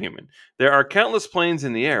superhuman. There are countless planes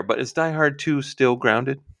in the air, but is Die Hard 2 still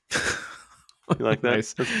grounded? You like that?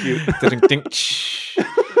 Nice. That's cute.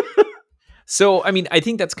 So, I mean, I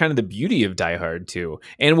think that's kind of the beauty of Die Hard too.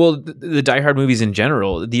 And well, the Die Hard movies in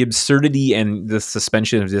general, the absurdity and the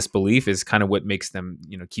suspension of disbelief is kind of what makes them,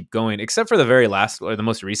 keep going. Except for the very last or the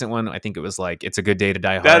most recent one, I think it was like It's a Good Day to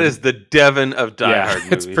Die Hard. That is the Devon of Die Hard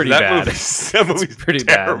movies. It's pretty bad. That movie's pretty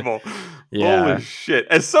terrible. bad. Yeah. Holy shit.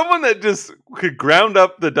 As someone that just could ground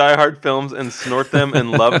up the Die Hard films and snort them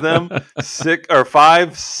and love them,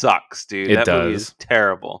 5 sucks, dude. It That movie does. is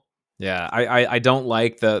terrible. Yeah, I don't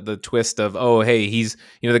like the twist of, oh, hey, he's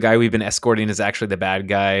the guy we've been escorting is actually the bad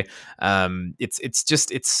guy.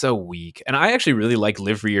 It's so weak. And I actually really like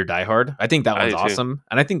Live Free or Die Hard. I think that one's awesome.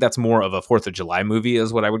 And I think that's more of a 4th of July movie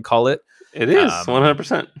is what I would call it. It is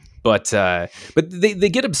 100%. But they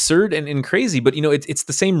get absurd and crazy. But it's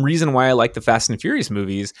the same reason why I like the Fast and Furious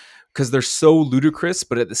movies, because they're so ludicrous.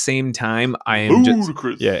 But at the same time, I am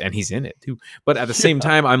ludicrous. and he's in it too. But at the same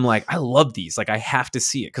time, I'm like, I love these. Like, I have to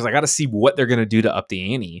see it because I got to see what they're gonna do to up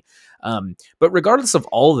the ante. But regardless of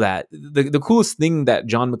all that, the coolest thing that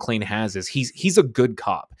John McClane has is he's a good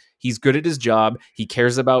cop. He's good at his job. He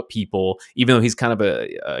cares about people, even though he's kind of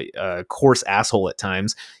a coarse asshole at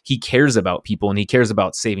times. He cares about people and he cares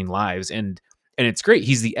about saving lives. And it's great.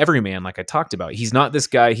 He's the everyman, like I talked about. He's not this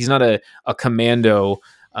guy. He's not a commando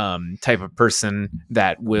type of person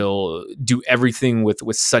that will do everything with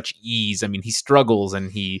such ease. I mean, he struggles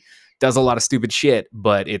and he does a lot of stupid shit,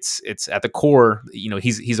 but it's at the core,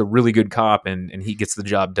 he's a really good cop and he gets the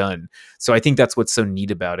job done. So I think that's what's so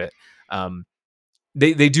neat about it.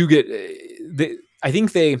 They do get I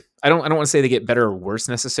don't want to say they get better or worse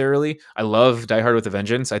necessarily. I love Die Hard with a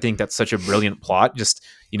Vengeance. I think that's such a brilliant plot. Just,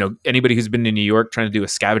 anybody who's been to New York trying to do a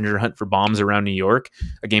scavenger hunt for bombs around New York,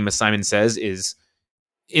 A Game of Simon Says, is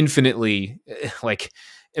infinitely, like,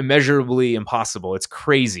 immeasurably impossible. It's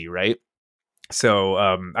crazy, right? So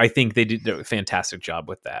I think they did a fantastic job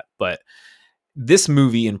with that. But this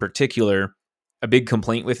movie in particular, a big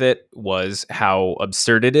complaint with it was how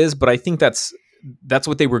absurd it is. But I think that's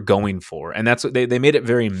what they were going for, and that's what they made it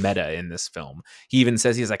very meta in this film. He even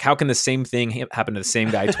says, he's like, how can the same thing happen to the same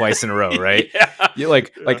guy twice in a row, right? You're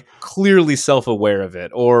like clearly self-aware of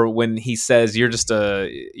it. Or when he says you're just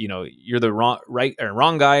you're the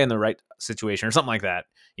wrong guy in the right situation or something like that,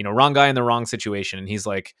 wrong guy in the wrong situation, and he's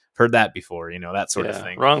like, heard that before, that sort of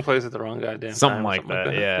thing. Wrong place at the wrong goddamn something time, like something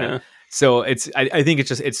that. Yeah. So I think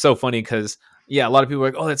it's so funny because, yeah, a lot of people are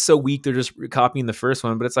like, oh, that's so weak, they're just copying the first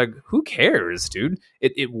one. But it's like, who cares, dude?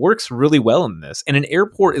 It works really well in this. And an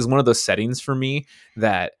airport is one of those settings for me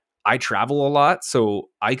that I travel a lot. So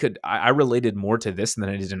I related more to this than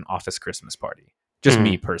I did an Office Christmas Party. Just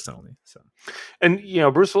me personally. So, and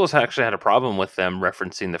Bruce Willis actually had a problem with them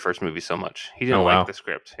referencing the first movie so much. He didn't like the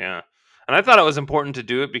script. Yeah. And I thought it was important to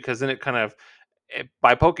do it because then it kind of,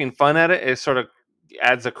 by poking fun at it, it sort of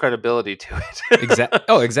adds a credibility to it.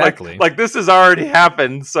 Exactly. like this has already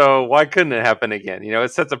happened, so why couldn't it happen again?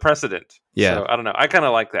 It sets a precedent. Yeah. So I don't know. I kind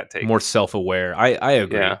of like that take. More self-aware. I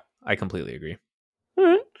agree. Yeah. I completely agree. All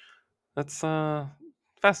right. That's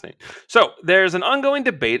fascinating. So there's an ongoing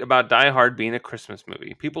debate about Die Hard being a Christmas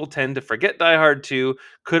movie. People tend to forget Die Hard 2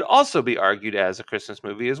 could also be argued as a Christmas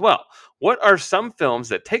movie as well. What are some films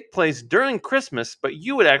that take place during Christmas, but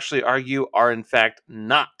you would actually argue are in fact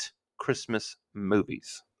not Christmas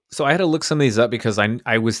movies? So I had to look some of these up because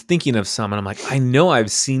I was thinking of some, and I'm like, I know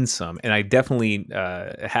I've seen some, and I definitely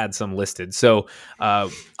had some listed. So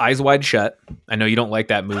Eyes Wide Shut. I know you don't like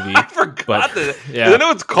that movie. I forgot that. Yeah. I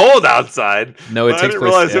know it's cold outside. No, it takes place. I didn't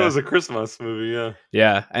realize it was a Christmas movie. Yeah.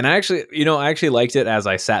 Yeah, and I actually liked it as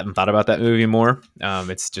I sat and thought about that movie more.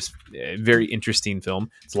 It's just a very interesting film.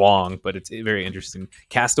 It's long, but it's very interesting.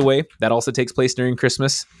 Castaway, that also takes place during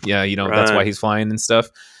Christmas. Yeah, that's why he's flying and stuff.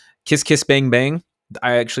 Kiss Kiss Bang Bang.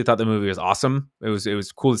 I actually thought the movie was awesome. It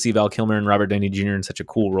was cool to see Val Kilmer and Robert Downey Jr. in such a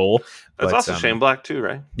cool role. That's also Shane Black too,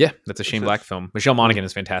 right? Yeah, that's a Shane Black film. Michelle Monaghan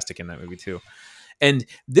is fantastic in that movie too. And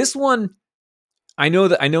this one, I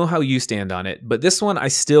know how you stand on it, but this one I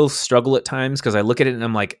still struggle at times because I look at it and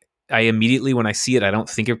I'm like, immediately, when I see it, I don't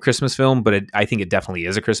think of Christmas film, but I think it definitely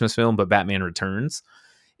is a Christmas film. But Batman Returns,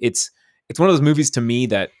 it's one of those movies to me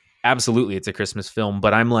that absolutely it's a Christmas film,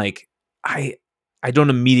 but I'm like, I don't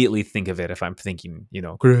immediately think of it if I'm thinking,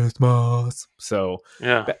 Christmas. So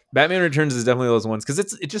Yeah. Batman Returns is definitely those ones because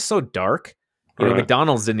it's just so dark. Right.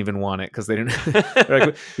 McDonald's didn't even want it because they didn't. They're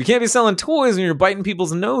like, we can't be selling toys when you're biting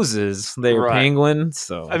people's noses. They're Right. Penguin.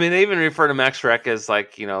 So I mean, they even refer to Max Schreck as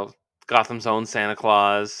like, Gotham's own Santa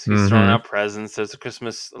Claus. He's throwing out presents. There's the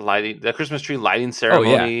Christmas tree lighting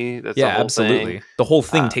ceremony. That's the whole absolutely. thing. The whole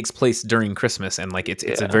thing takes place during Christmas, and like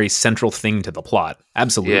it's a very central thing to the plot.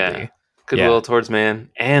 Absolutely. Yeah. Goodwill towards man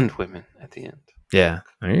and women at the end. Yeah,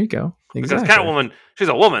 there you go. Exactly. Because Catwoman, she's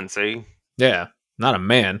a woman, see? Yeah, not a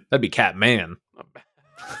man. That'd be Catman.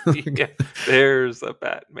 Yeah, there's a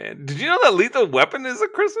Batman. Did you know that Lethal Weapon is a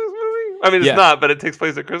Christmas movie? I mean, it's not, but it takes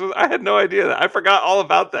place at Christmas. I had no idea that. I forgot all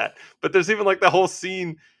about that. But there's even like the whole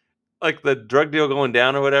scene, like the drug deal going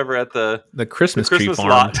down or whatever at the Christmas tree farm.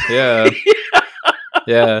 Lot. Yeah.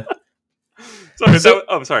 Yeah.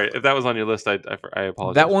 Sorry. If that was on your list, I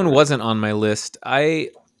apologize. That one wasn't on my list.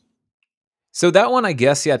 So that one, I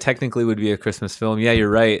guess, technically would be a Christmas film. Yeah, you're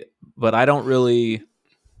right. But I don't really...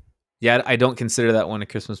 Yeah, I don't consider that one a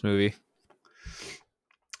Christmas movie.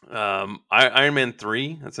 Iron Man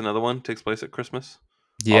 3, that's another one. Takes place at Christmas.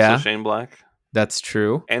 Yeah. Also Shane Black. That's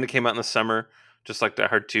true. And it came out in the summer, just like Die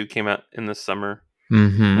Hard 2 came out in the summer.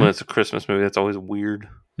 Mm-hmm. When it's a Christmas movie, that's always weird.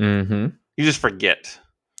 Mm-hmm. You just forget.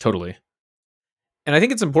 Totally. And I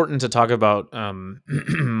think it's important to talk about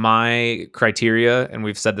my criteria, and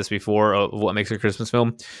we've said this before, of what makes a Christmas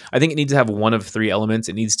film. I think it needs to have one of three elements.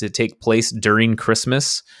 It needs to take place during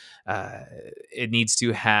Christmas. It needs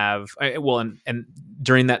to have, and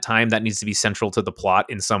during that time, that needs to be central to the plot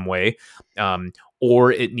in some way.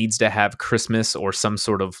 Or it needs to have Christmas or some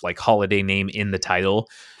sort of like holiday name in the title.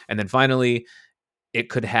 And then finally, it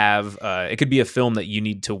could be a film that you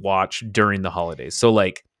need to watch during the holidays. So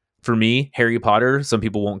like, for me, Harry Potter, some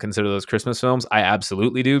people won't consider those Christmas films. I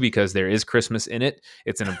absolutely do because there is Christmas in it.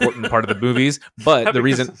 It's an important part of the movies. But Happy the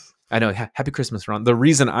reason Christmas. I know, Happy Christmas, Ron. The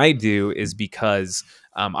reason I do is because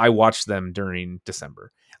I watch them during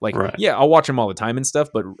December. Like, yeah, I'll watch them all the time and stuff,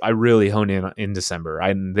 but I really hone in December.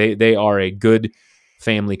 They are a good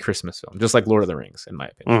family Christmas film, just like Lord of the Rings, in my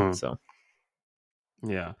opinion. So.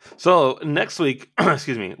 Yeah. So next week,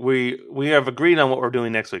 excuse me, we have agreed on what we're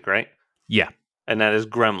doing next week, right? Yeah. And that is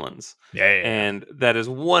Gremlins. Yeah. And that is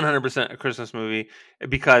 100% a Christmas movie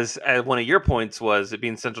because one of your points was it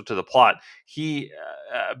being central to the plot.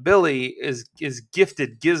 Billy is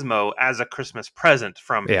gifted Gizmo as a Christmas present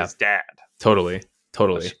from his dad. Totally.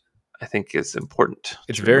 Which I think is important.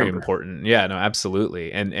 It's very important. Yeah, no,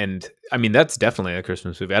 absolutely. And I mean, that's definitely a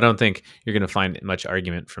Christmas movie. I don't think you're going to find much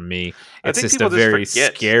argument from me. It's just a very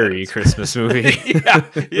scary Christmas movie.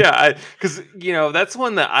 Yeah. Because, that's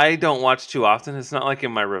one that I don't watch too often. It's not like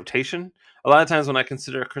in my rotation. A lot of times when I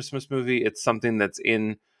consider a Christmas movie, it's something that's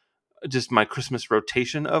in just my Christmas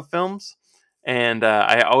rotation of films. And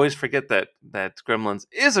I always forget that Gremlins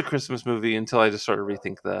is a Christmas movie until I just sort of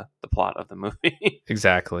rethink the plot of the movie.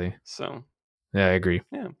 Exactly. So, yeah, I agree.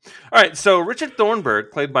 Yeah. All right. So Richard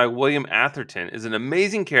Thornburg, played by William Atherton, is an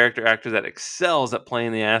amazing character actor that excels at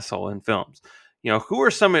playing the asshole in films. Who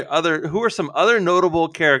are some other notable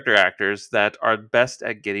character actors that are best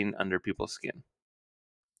at getting under people's skin?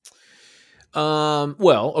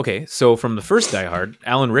 Well, okay. So from the first Die Hard,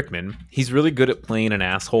 Alan Rickman, he's really good at playing an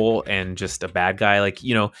asshole and just a bad guy. Like,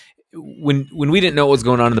 when we didn't know what was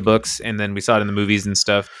going on in the books and then we saw it in the movies and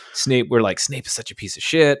stuff, we're like, Snape is such a piece of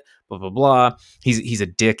shit, blah, blah, blah. He's a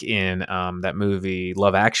dick in that movie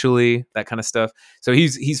Love Actually, that kind of stuff. So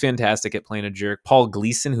he's fantastic at playing a jerk. Paul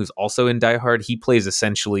Gleason, who's also in Die Hard, he plays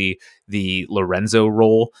essentially the Lorenzo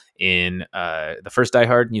role in the first Die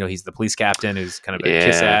Hard. He's the police captain who's kind of a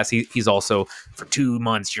kiss ass. He's also For 2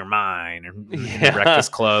 Months You're Mine, or the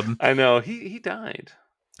Breakfast Club. I know he died.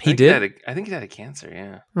 He did? I think he died of cancer,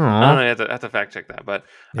 yeah. Aww. I don't know, I have to fact check that, but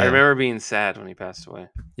I remember being sad when he passed away.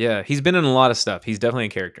 Yeah, he's been in a lot of stuff. He's definitely a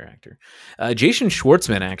character actor. Jason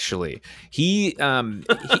Schwartzman, actually, he's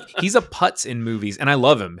a putz in movies, and I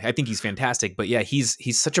love him. I think he's fantastic, but yeah,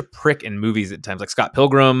 he's such a prick in movies at times, like Scott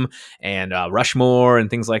Pilgrim and Rushmore and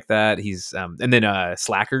things like that. He's and then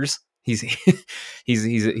Slackers. He's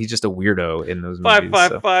just a weirdo in those movies.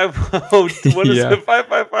 555. What is it?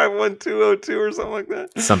 555-1202 or something like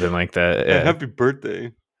that. Something like that. Yeah. Happy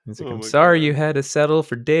birthday. He's like, I'm sorry you had to settle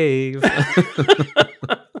for Dave.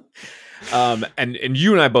 And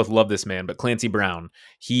you and I both love this man, but Clancy Brown,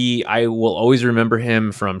 I will always remember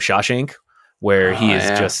him from Shawshank, where he is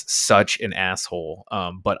yeah. just such an asshole.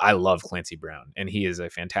 But I love Clancy Brown, and he is a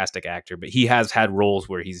fantastic actor. But he has had roles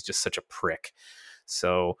where he's just such a prick.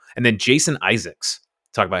 So, and then Jason Isaacs.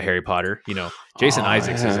 Talk about Harry Potter. Jason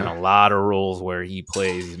Isaacs is in a lot of roles where he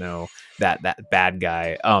plays, that bad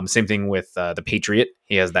guy. Same thing with The Patriot.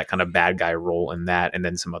 He has that kind of bad guy role in that, and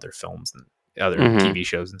then some other films and other TV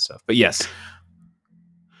shows and stuff. But yes.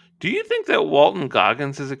 Do you think that Walton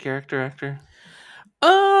Goggins is a character actor?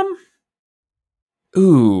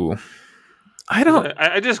 Ooh. I don't.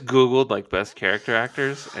 I just Googled like best character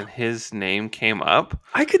actors, and his name came up.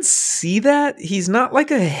 I could see that. He's not like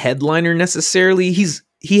a headliner necessarily.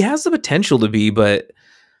 He has the potential to be, but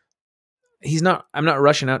he's not. I'm not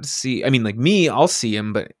rushing out to see. I mean, like me, I'll see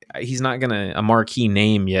him, but he's not a marquee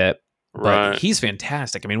name yet. But he's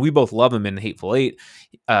fantastic. I mean, we both love him in Hateful Eight.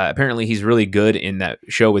 Apparently, he's really good in that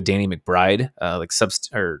show with Danny McBride,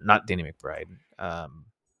 or not Danny McBride.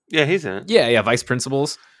 Yeah, he's in it. Yeah, Vice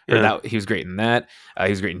Principals. Yeah. He was great in that. He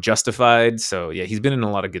was great in Justified. So yeah, he's been in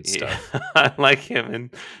a lot of good stuff. I like him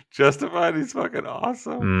in Justified. He's fucking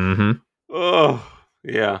awesome. Mm-hmm. Oh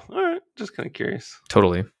yeah. All right. Just kind of curious.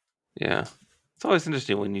 Totally. Yeah. It's always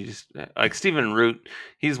interesting when you just like Stephen Root.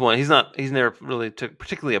 He's never really took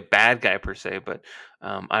particularly a bad guy per se, but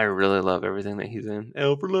I really love everything that he's in.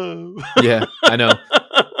 L for Love. Yeah, I know.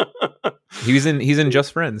 He's in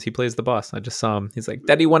Just Friends. He plays the boss. I just saw him. He's like,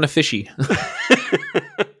 "Daddy want a fishy."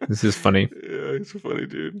 This is funny. Yeah, he's a funny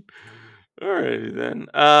dude. Alrighty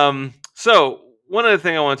then. So one other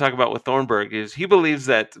thing I want to talk about with Thornburg is he believes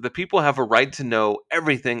that the people have a right to know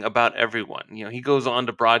everything about everyone. He goes on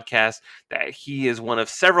to broadcast that he is one of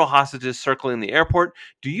several hostages circling the airport.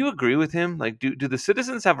 Do you agree with him? Like, do the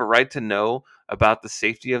citizens have a right to know about the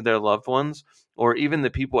safety of their loved ones, or even the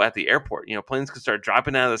people at the airport? Planes could start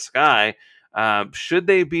dropping out of the sky. Should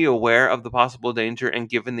they be aware of the possible danger and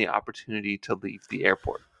given the opportunity to leave the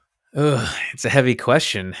airport? It's a heavy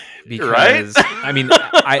question because right? I mean,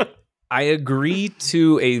 I agree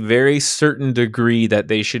to a very certain degree that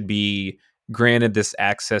they should be granted this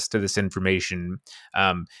access to this information.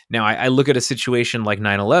 Now, I look at a situation like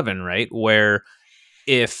 9/11, right, where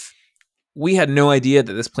if we had no idea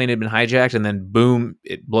that this plane had been hijacked and then boom,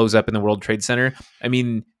 it blows up in the World Trade Center. I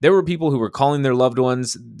mean, there were people who were calling their loved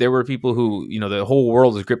ones. There were people who, the whole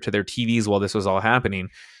world was gripped to their TVs while this was all happening.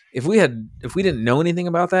 If we didn't know anything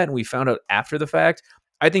about that and we found out after the fact,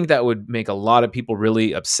 I think that would make a lot of people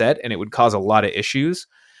really upset and it would cause a lot of issues.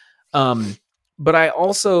 But I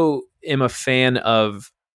also am a fan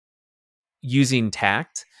of using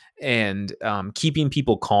tact and keeping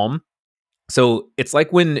people calm. So it's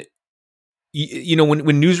like when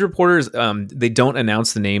when news reporters they don't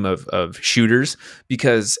announce the name of shooters,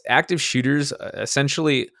 because active shooters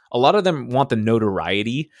essentially a lot of them want the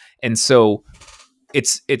notoriety, and so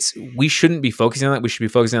we shouldn't be focusing on that. We should be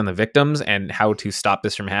focusing on the victims and how to stop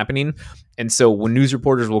this from happening. And so when news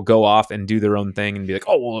reporters will go off and do their own thing and be like,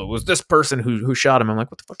 "Oh, well, it was this person who shot him," I'm like,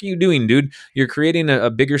 "What the fuck are you doing, dude? You're creating a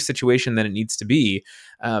bigger situation than it needs to be."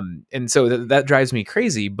 And so that drives me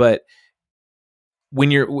crazy. But when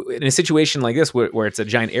you're in a situation like this where it's a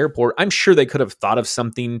giant airport, I'm sure they could have thought of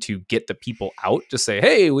something to get the people out. Just say,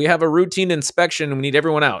 "Hey, we have a routine inspection and we need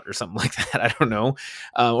everyone out," or something like that. I don't know.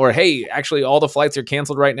 Or, "Hey, actually all the flights are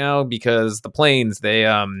canceled right now because the planes, I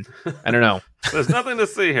don't know." There's nothing to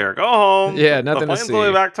see here. Go home. Yeah, nothing to see. The planes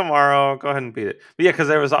will be back tomorrow. Go ahead and beat it. But yeah, because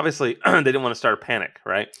there was obviously, they didn't want to start a panic,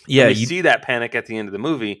 right? Yeah. You see that panic at the end of the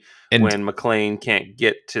movie when McClane can't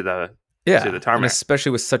get to the tarmac. And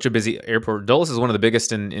especially with such a busy airport. Dulles is one of the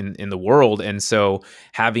biggest in the world, and so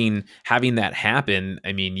having that happen,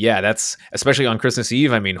 I mean, yeah, that's especially on Christmas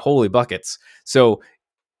Eve. I mean, holy buckets. So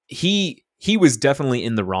he was definitely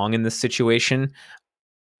in the wrong in this situation.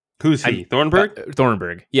 Who's he? Thornburg?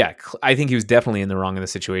 Thornburg. Yeah, I think he was definitely in the wrong in the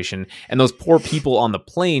situation, and those poor people on the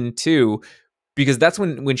plane too. Because that's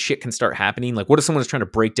when shit can start happening. Like, what if someone's trying to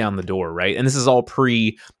break down the door, right? And this is all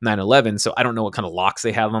pre 9/11, so I don't know what kind of locks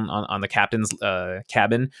they have on the captain's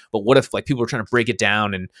cabin. But what if like people are trying to break it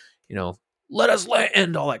down and let us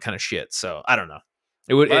land, all that kind of shit? So I don't know.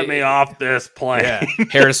 Let me off this plane. Yeah.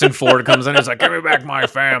 Harrison Ford comes in and is like, "Give me back my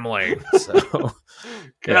family." So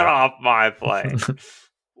get off my plane.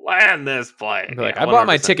 Land this plane. Like, I bought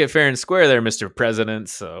my ticket fair and square there, Mr. President.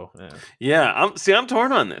 So I'm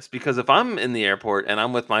torn on this, because if I'm in the airport and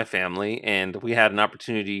I'm with my family and we had an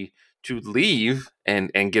opportunity to leave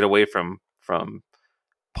and get away from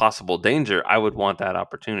possible danger, I would want that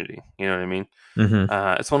opportunity. You know what I mean? Hmm.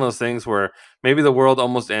 It's one of those things where maybe the world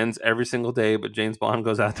almost ends every single day, but James Bond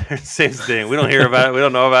goes out there and saves the day. We don't hear about it, we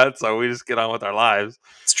don't know about it, so we just get on with our lives.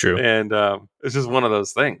 It's true. And it's just one of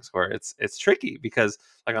those things where it's tricky because,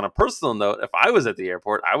 like, on a personal note, if I was at the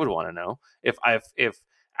airport, I would want to know if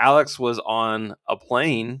Alex was on a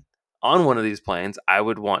plane on one of these planes. I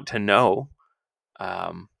would want to know.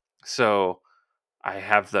 So I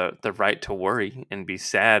have the right to worry and be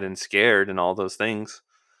sad and scared and all those things.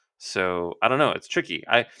 So I don't know. It's tricky.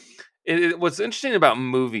 What's interesting about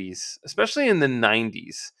movies, especially in the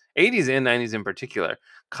 90s, 80s and 90s in particular,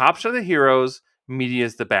 cops are the heroes, media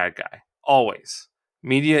is the bad guy. Always.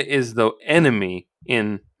 Media is the enemy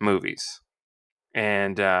in movies.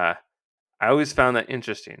 And I always found that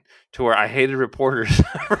interesting, to where I hated reporters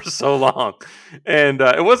for so long. And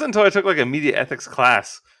it wasn't until I took like a media ethics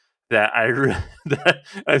class that that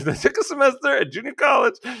I took a semester at junior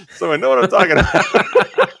college, so I know what I'm talking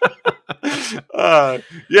about.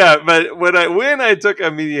 Yeah, but when I took a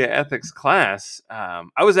media ethics class,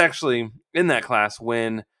 I was actually in that class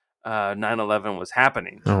when 9/11 was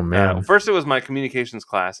happening. Oh man. First, it was my communications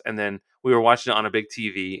class, and then we were watching it on a big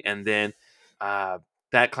TV, and then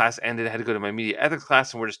that class ended. I had to go to my media ethics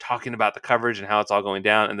class, and we're just talking about the coverage and how it's all going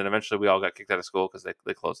down. And then eventually, we all got kicked out of school because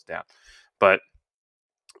they closed it down. But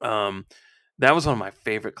that was one of my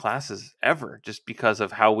favorite classes ever, just because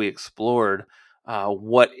of how we explored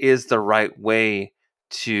what is the right way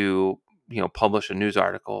to publish a news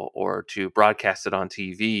article or to broadcast it on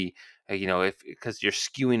TV. If because you're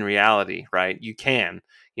skewing reality, right? You can.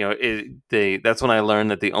 That's when I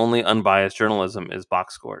learned that the only unbiased journalism is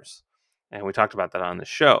box scores, and we talked about that on the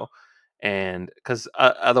show. And because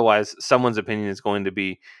otherwise, someone's opinion is going to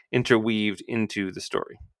be interweaved into the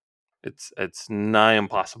story. It's nigh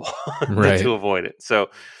impossible Right. to avoid it. So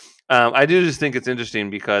I do just think it's interesting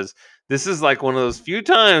because this is like one of those few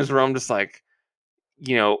times where I'm just like,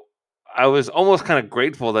 I was almost kind of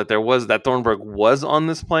grateful that that Thornburg was on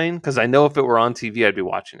this plane, because I know if it were on TV, I'd be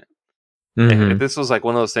watching it. If this was like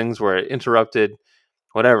one of those things where it interrupted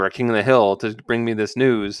whatever King of the Hill to bring me this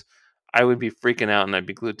news, I would be freaking out and I'd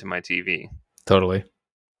be glued to my TV. Totally.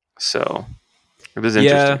 So it was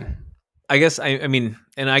interesting. Yeah. I guess I mean,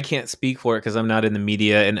 and I can't speak for it because I'm not in the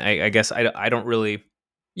media, and I guess I don't really.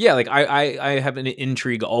 Yeah, like I have an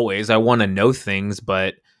intrigue always. I want to know things,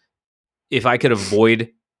 but if I could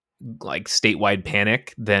avoid like statewide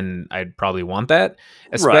panic, then I'd probably want that.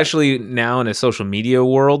 Especially now in a social media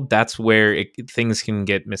world, that's where things can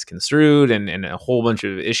get misconstrued and a whole bunch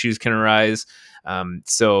of issues can arise.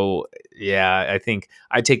 So yeah, I think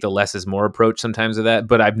I take the less is more approach sometimes of that,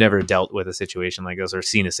 but I've never dealt with a situation like this or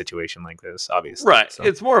seen a situation like this, obviously. Right. So.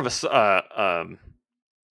 It's more of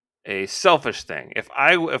a selfish thing. If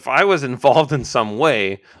I was involved in some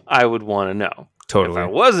way, I would want to know. Totally. If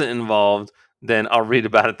I wasn't involved, then I'll read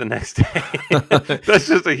about it the next day. That's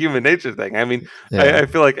just a human nature thing. I mean, Yeah. I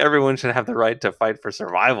feel like everyone should have the right to fight for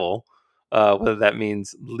survival, whether that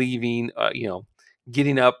means leaving,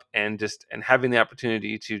 getting up and having the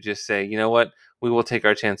opportunity to just say, you know what, we will take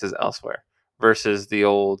our chances elsewhere, versus the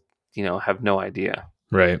old, have no idea.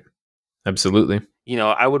 Right. Absolutely.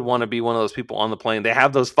 I would want to be one of those people on the plane. They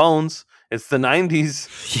have those phones. It's the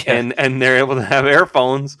 90s, Yeah. and they're able to have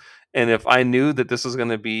airphones. And if I knew that this was going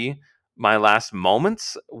to be my last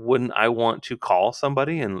moments, wouldn't I want to call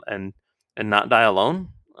somebody and not die alone?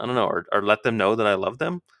 I don't know, or let them know that I love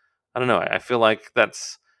them. I don't know. I feel like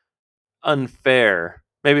that's unfair.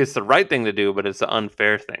 Maybe it's the right thing to do, but it's an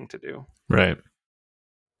unfair thing to do. Right.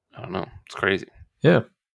 I don't know. It's crazy. Yeah.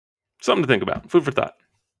 Something to think about. Food for thought.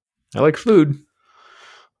 I like food.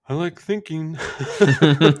 I like thinking.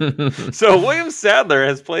 So William Sadler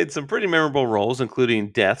has played some pretty memorable roles,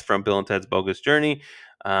 including Death from Bill and Ted's Bogus Journey,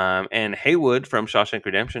 and Haywood from Shawshank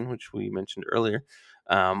Redemption, which we mentioned earlier.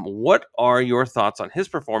 What are your thoughts on his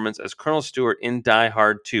performance as Colonel Stewart in Die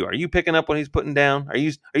Hard 2? Are you picking up what he's putting down? Are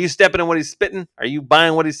you stepping in what he's spitting? Are you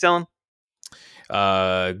buying what he's selling?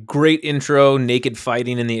 Great intro, naked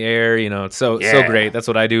fighting in the air. So great. That's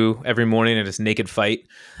what I do every morning. I just naked fight.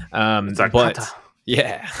 But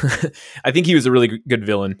yeah, I think he was a really good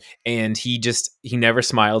villain, and he never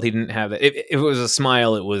smiled. He didn't have that. If it was a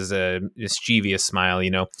smile, it was a mischievous smile.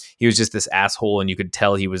 He was just this asshole, and you could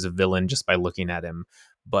tell he was a villain just by looking at him.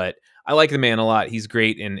 But I like the man a lot. He's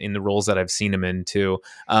great in the roles that I've seen him in too.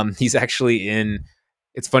 He's actually in.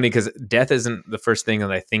 It's funny because Death isn't the first thing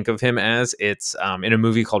that I think of him as. It's in a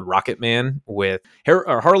movie called Rocket Man with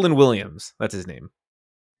Harlan Williams. That's his name.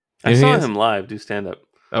 I saw him live do stand up.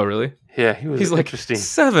 Oh, really? Yeah, he was He's like, interesting.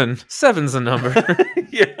 7. 7's a number.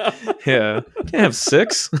 Yeah. Yeah. Can't have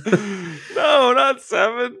 6. No, not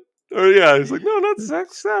 7. Or yeah, he's like, no, not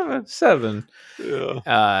 6, 7. 7.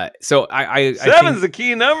 Yeah. So I Seven's think the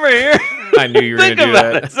key number here. I knew you were Think gonna do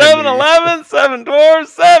about that. it. 7-Eleven, 7 dwarves,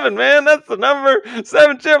 7, man. That's the number.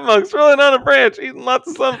 7 chipmunks rolling on a branch, eating lots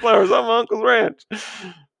of sunflowers on my uncle's ranch.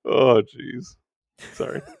 Oh, jeez.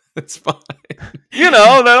 Sorry. It's fine. You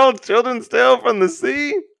know, that old children's tale from the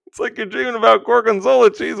sea? It's like you're dreaming about gorgonzola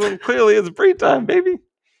cheese when clearly it's free time, baby.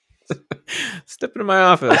 Step into my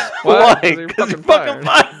office. Why? You're Because you're fucking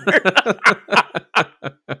fucking fired.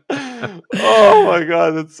 Oh my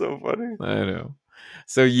god, that's so funny. I know.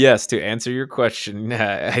 So yes, to answer your question,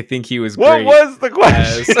 I think he was What great. was the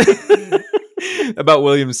question? About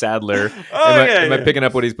William Sadler. Oh, Am I picking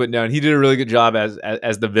up what he's putting down? He did a really good job as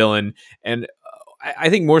the villain, and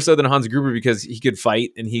I think more so than Hans Gruber because he could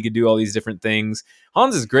fight and he could do all these different things.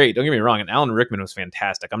 Hans is great, don't get me wrong, and Alan Rickman was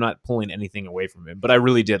fantastic. I'm not pulling anything away from him, but I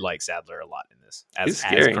really did like Sadler a lot in this as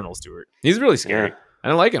Colonel Stewart. He's really scary. Yeah. I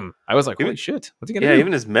don't like him. I was like, holy shit, what's he gonna do?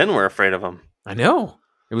 Even his men were afraid of him. I know.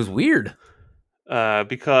 It was weird.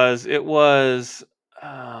 Because it was,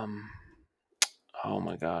 oh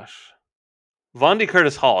my gosh, Vondi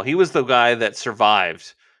Curtis Hall. He was the guy that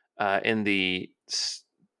survived in the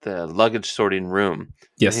luggage sorting room.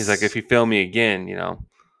 Yes, and he's like, if you fail me again,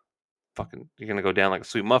 fucking, you're gonna go down like a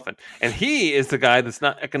sweet muffin. And he is the guy that's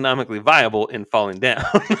not economically viable in Falling Down.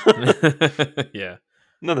 Yeah,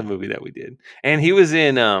 another movie that we did, and he was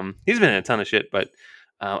in. He's been in a ton of shit, but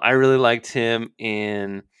I really liked him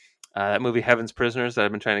in. That movie Heaven's Prisoners that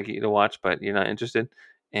I've been trying to get you to watch, but you're not interested.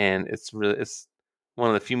 And it's one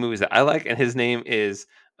of the few movies that I like. And his name is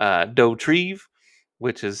Dautrive,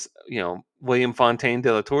 which is William Fontaine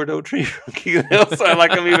de la Tour Dautrive from Keegan Hill. So I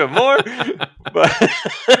like him even more. But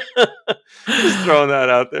just throwing that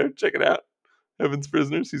out there. Check it out. Heaven's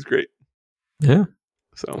Prisoners. He's great. Yeah.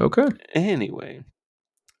 So okay. Anyway.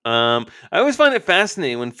 I always find it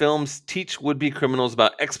fascinating when films teach would-be criminals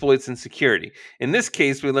about exploits and security. In this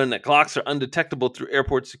case, we learn that clocks are undetectable through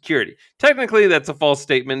airport security. Technically, that's a false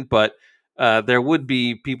statement, but there would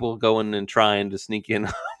be people going and trying to sneak in.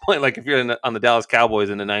 Like if you're on the Dallas Cowboys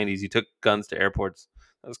in the 90s, you took guns to airports.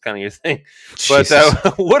 That was kind of your thing.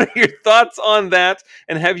 But what are your thoughts on that?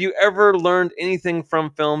 And have you ever learned anything from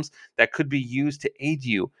films that could be used to aid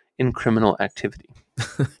you in criminal activity?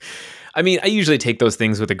 I mean, I usually take those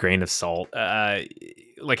things with a grain of salt.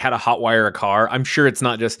 Like how to hotwire a car. I'm sure it's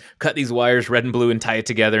not just cut these wires red and blue and tie it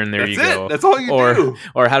together and there you go. That's all you do.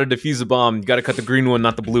 Or how to defuse a bomb. You got to cut the green one,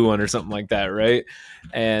 not the blue one or something like that, right?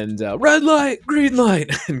 And red light, green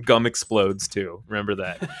light. And gum explodes too. Remember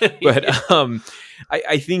that. But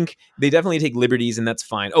I think they definitely take liberties and that's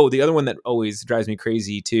fine. Oh, the other one that always drives me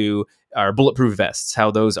crazy too are bulletproof vests,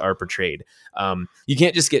 how those are portrayed. You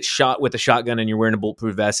can't just get shot with a shotgun and you're wearing a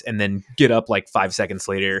bulletproof vest and then get up like 5 seconds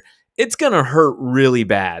later. It's going to hurt really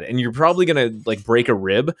bad. And you're probably going to like break a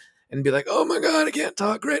rib and be like, oh my God, I can't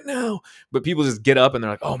talk right now. But people just get up and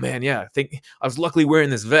they're like, oh man, yeah, I was luckily wearing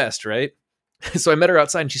this vest, right? So I met her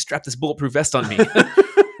outside and she strapped this bulletproof vest on me.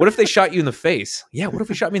 What if they shot you in the face? Yeah, what if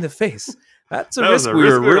they shot me in the face? That's a risk we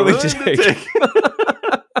were willing to take.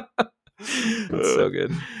 That's so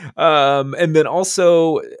good. And then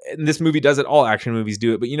also, and this movie does it, all action movies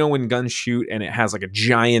do it, but when guns shoot and it has like a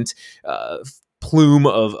giant plume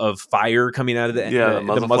of fire coming out of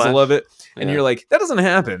the muzzle of it, and you're like, that doesn't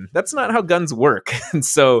happen. That's not how guns work. And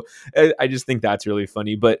so I just think that's really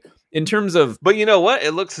funny. But in terms of... But you know what?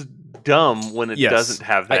 It looks dumb when it doesn't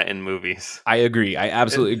have that in movies. I agree. I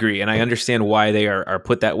absolutely agree. And I understand why they are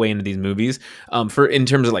put that way into these movies. In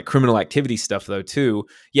terms of like criminal activity stuff though too.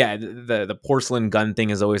 Yeah. The porcelain gun thing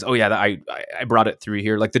is always, oh yeah, I brought it through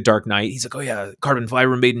here. Like the Dark Knight. He's like, oh yeah, carbon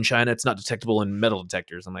fiber made in China. It's not detectable in metal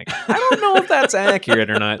detectors. I'm like, I don't know if that's accurate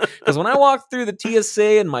or not. Because when I walk through the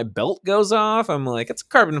TSA and my belt goes off, I'm like, it's a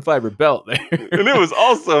carbon fiber belt there. And it was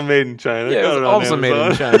also made in China. Yeah, it was also made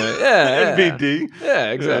in China. Yeah. NVD.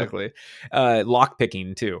 Yeah, exactly. Lock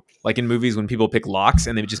picking too. Like in movies when people pick locks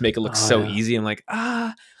and they just make it look so easy. I'm like,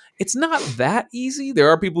 it's not that easy. There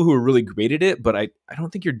are people who are really great at it, but I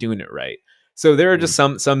don't think you're doing it right. So there are just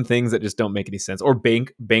some things that just don't make any sense. Or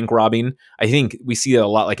bank robbing. I think we see it a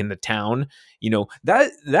lot like in the town.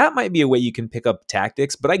 That might be a way you can pick up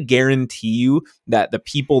tactics, but I guarantee you that the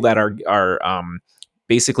people that are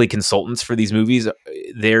basically consultants for these movies,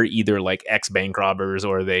 they're either like ex-bank robbers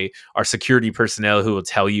or they are security personnel who will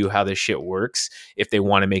tell you how this shit works if they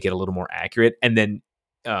want to make it a little more accurate. And then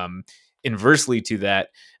inversely to that,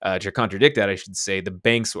 to contradict that, I should say, the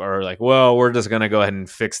banks are like, well, we're just going to go ahead and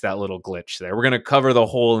fix that little glitch there. We're going to cover the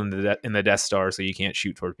hole in the Death Star so you can't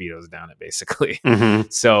shoot torpedoes down it, basically. Mm-hmm.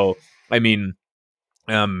 So, I mean,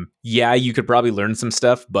 yeah, you could probably learn some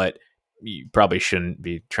stuff, but you probably shouldn't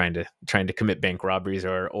be trying to commit bank robberies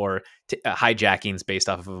or hijackings based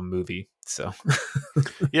off of a movie. So,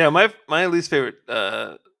 Yeah, my least favorite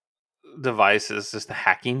device is just the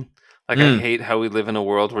hacking. Like, I hate how we live in a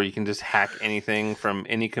world where you can just hack anything from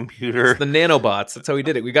any computer. It's the nanobots. That's how we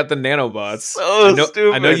did it. We got the nanobots. So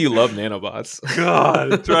stupid. I know you love nanobots.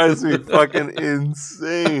 God, it drives me fucking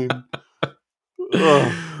insane.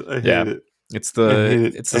 I hate it. It's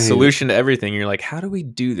the solution to everything. You're like, how do we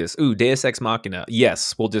do this? Ooh, Deus Ex Machina.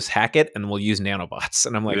 Yes, we'll just hack it and we'll use nanobots.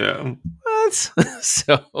 And I'm like, what?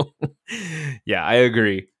 So, yeah, I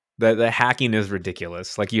agree. The hacking is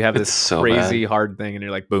ridiculous. Like, you have this so crazy bad. hard thing, and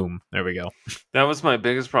you're like, boom, there we go. That was my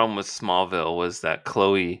biggest problem with Smallville, was that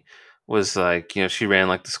Chloe was like, she ran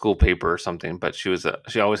like the school paper or something, but she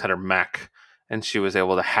always had her Mac, and she was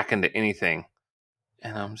able to hack into anything.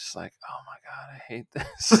 And I'm just like, oh my God, I hate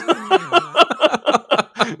this.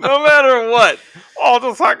 No matter what, I'll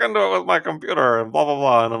just hack into it with my computer and blah, blah,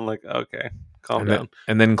 blah. And I'm like, okay, calm down.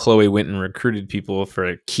 And then Chloe went and recruited people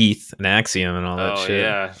for Keith and Axiom and all that shit.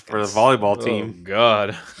 Yeah, for the volleyball team. Oh,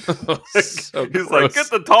 God. So he's like, get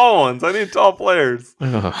the tall ones. I need tall players.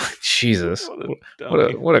 Oh, Jesus.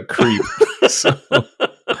 What a creep.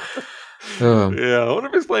 Yeah, I wonder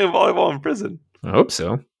if he's playing volleyball in prison. I hope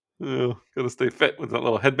so. Yeah, gotta stay fit with that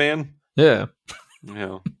little headband. Yeah.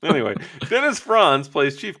 Yeah. Anyway, Dennis Franz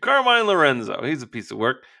plays Chief Carmine Lorenzo. He's a piece of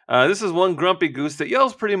work. This is one grumpy goose that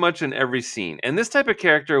yells pretty much in every scene. And this type of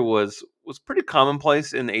character was pretty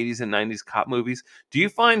commonplace in the 80s and 90s cop movies. Do you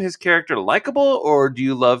find his character likable, or do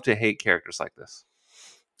you love to hate characters like this?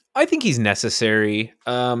 I think he's necessary.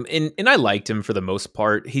 And I liked him for the most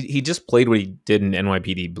part. He just played what he did in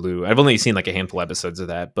NYPD Blue. I've only seen like a handful of episodes of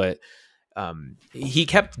that, but he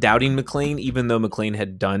kept doubting McClane, even though McClane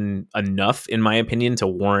had done enough, in my opinion, to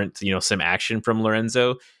warrant, some action from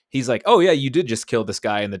Lorenzo. He's like, oh yeah, you did just kill this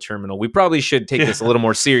guy in the terminal. We probably should take this a little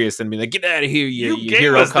more serious than be like, get out of here, you gave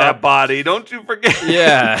hero us cop. That body, don't you forget?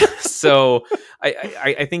 Yeah. So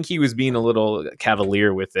I think he was being a little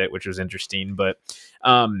cavalier with it, which was interesting. But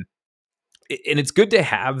and it's good to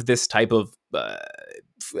have this type of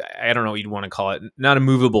I don't know what you'd want to call it, not a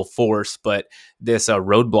movable force, but this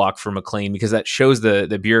roadblock for McClane, because that shows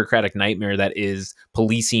the bureaucratic nightmare that is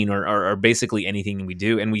policing or basically anything we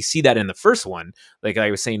do. And we see that in the first one. Like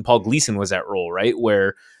I was saying, Paul Gleason was that role, right?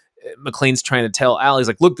 Where McClane's trying to tell Al, he's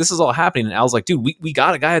like, look, this is all happening. And Al's like, dude, we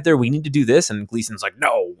got a guy out there. We need to do this. And Gleason's like,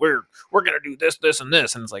 no, we're going to do this, this, and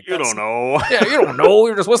this. And it's like, you don't know. Yeah, you don't know.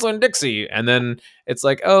 You're just whistling Dixie. And then it's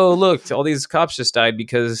like, oh, look, all these cops just died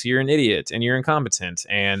because you're an idiot and you're incompetent.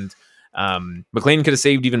 And McClane could have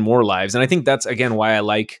saved even more lives. And I think that's, again, why I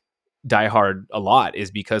like Die Hard a lot, is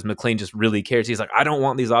because McClane just really cares. He's like, I don't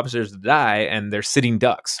want these officers to die, and they're sitting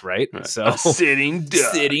ducks, right? So a sitting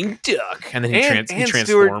duck, and then he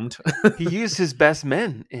transformed. He used his best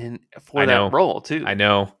men for that role too. I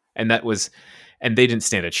know, and they didn't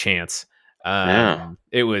stand a chance. That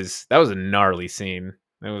was a gnarly scene.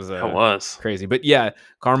 It was crazy, but yeah,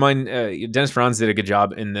 Carmine, Dennis Franz did a good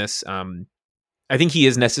job in this. I think he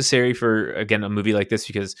is necessary for, again, a movie like this,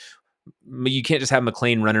 because you can't just have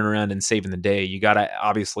McClane running around and saving the day. You got to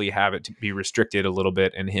obviously have it to be restricted a little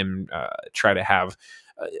bit, and him try to have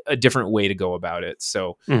a different way to go about it.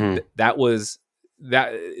 So that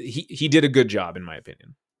he did a good job, in my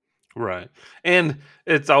opinion. Right. And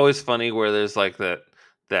it's always funny where there's like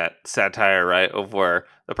that satire, right, of where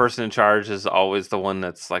the person in charge is always the one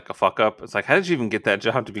that's like a fuck up. It's like, how did you even get that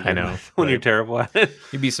job to begin with when you're terrible at it?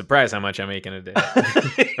 You'd be surprised how much I make in a day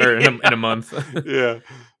or in a month. Yeah,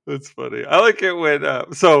 that's funny. I like it when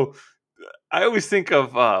so I always think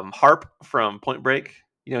of Harp from Point Break.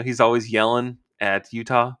 He's always yelling at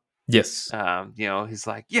Utah. Yes. He's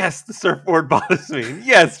like, yes, the surfboard bothers me. And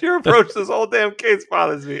yes, your approach to this whole damn case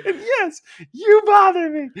bothers me. And yes, you bother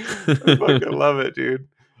me. I fucking love it, dude.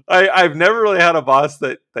 I've never really had a boss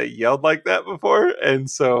that yelled like that before. And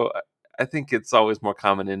so I think it's always more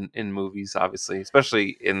common in movies, obviously,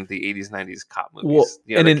 especially in the 80s, 90s cop movies.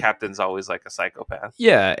 Well, the captain's always like a psychopath.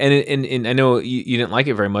 Yeah, and I know you didn't like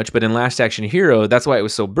it very much, but in Last Action Hero, that's why it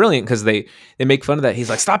was so brilliant, because they make fun of that. He's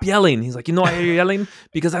like, stop yelling. He's like, why you're yelling?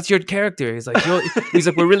 Because that's your character. He's like,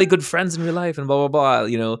 we're really good friends in real life, and blah, blah,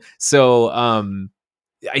 blah, So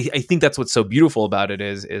I think that's what's so beautiful about it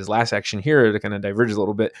is Last Action Hero, to kind of diverge a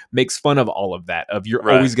little bit, makes fun of all of that, of you're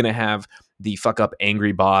always going to have the fuck up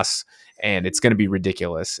angry boss, and it's going to be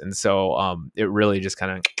ridiculous. And so it really just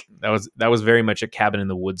kind of That was very much a cabin in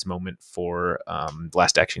the woods moment for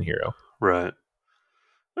Last Action Hero. Right.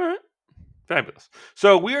 All right. Fabulous.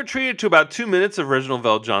 So we are treated to about 2 minutes of Reginald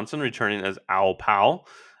Vell Johnson returning as Owl Powell.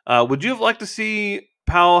 Would you have liked to see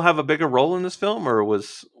Powell have a bigger role in this film, or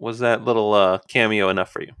was that little cameo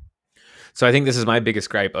enough for you? So I think this is my biggest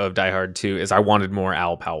gripe of Die Hard 2 is I wanted more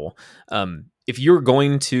Owl Powell. If you're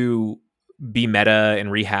going to be meta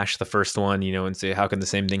and rehash the first one, and say how can the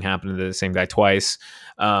same thing happen to the same guy twice,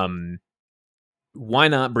 why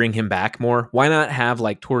not bring him back more? Why not have,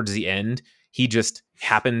 like, towards the end he just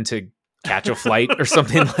happened to catch a flight or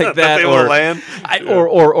something like that, or land,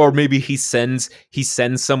 or maybe he sends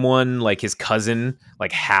someone like his cousin,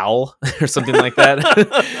 like Hal or something like that,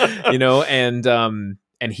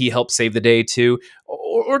 and he helped save the day too,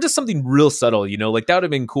 or just something real subtle, like that would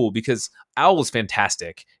have been cool, because Owl was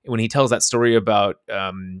fantastic when he tells that story about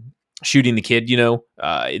shooting the kid,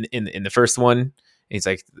 in the first one. He's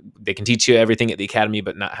like, they can teach you everything at the academy,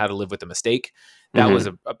 but not how to live with a mistake. That was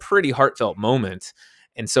a pretty heartfelt moment.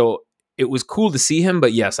 And so it was cool to see him,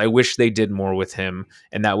 but yes, I wish they did more with him.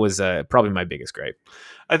 And that was probably my biggest gripe.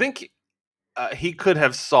 I think he could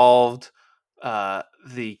have solved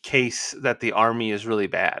the case that the army is really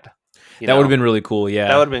bad. That would have been really cool. Yeah.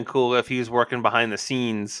 That would have been cool if he was working behind the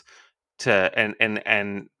scenes and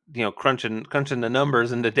crunching the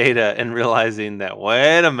numbers and the data and realizing that,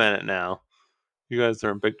 wait a minute now, you guys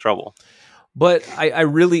are in big trouble. But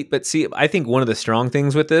see, I think one of the strong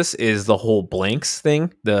things with this is the whole blanks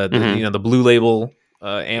thing, the the blue label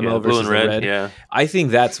ammo versus blue and red. Yeah, I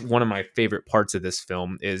think that's one of my favorite parts of this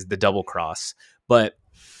film is the double cross. But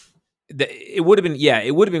it would have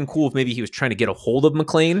been cool if maybe he was trying to get a hold of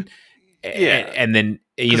McClane. And then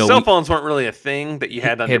cell phones weren't really a thing that you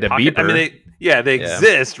had on your pocket. I mean, they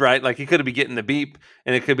exist, right? Like, he could be getting the beep,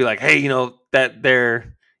 and it could be like, hey, that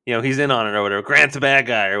they're he's in on it or whatever. Grant's a bad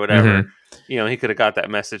guy or whatever. Mm-hmm. He could have got that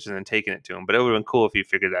message and then taken it to him. But it would have been cool if he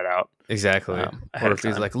figured that out. Exactly. Or if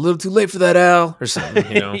he's like, a little too late for that, Al, or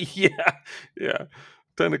something, Yeah.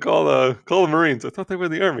 Time to call the Marines. I thought they were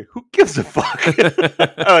in the Army. Who gives a fuck?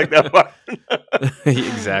 I like that part.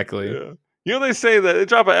 Exactly. Yeah. They say that they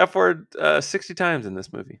drop an F word 60 times in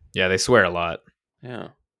this movie. Yeah, they swear a lot. Yeah.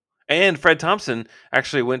 And Fred Thompson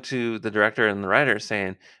actually went to the director and the writer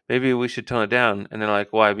saying, maybe we should tone it down. And they're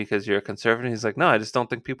like, why? Because you're a conservative? He's like, no, I just don't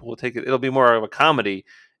think people will take it. It'll be more of a comedy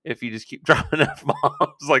if you just keep dropping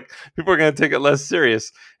F-bombs. Like, people are going to take it less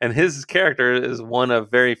serious. And his character is one of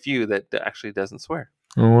very few that actually doesn't swear.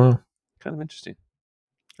 Oh, wow. Kind of interesting.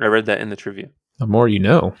 I read that in the trivia. The more you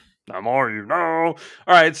know. The more you know.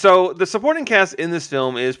 All right, so the supporting cast in this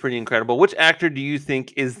film is pretty incredible. Which actor do you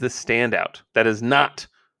think is the standout that is not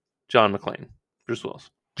John McClane? Bruce Willis.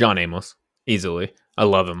 John Amos. Easily. I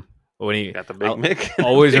love him. When he got the big Mick.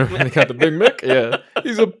 Always remember he got the big Mick. Yeah.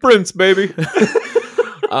 He's a prince, baby.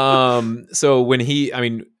 So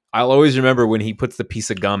when I'll always remember when he puts the piece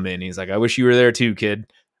of gum in. He's like, I wish you were there too, kid,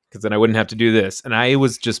 because then I wouldn't have to do this. And I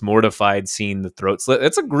was just mortified seeing the throat slit.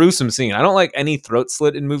 It's a gruesome scene. I don't like any throat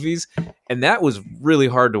slit in movies. And that was really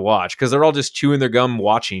hard to watch because they're all just chewing their gum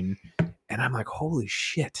watching. And I'm like, holy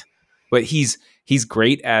shit. But he's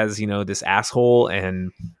great as, this asshole,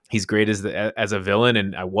 and he's great as a villain.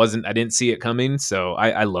 And I didn't see it coming. So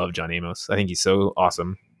I love John Amos. I think he's so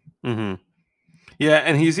awesome. Mm-hmm. Yeah.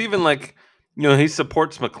 And he's even like, he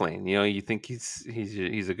supports McClane. You think he's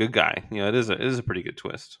a good guy. It is a pretty good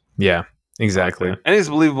twist. Yeah, exactly. And he's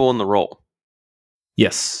believable in the role.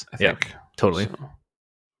 Yes. I think. Yeah, totally.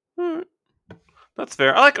 So, that's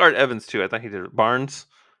fair. I like Art Evans too. I thought he did Barnes.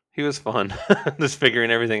 He was fun. Just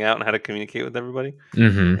figuring everything out and how to communicate with everybody.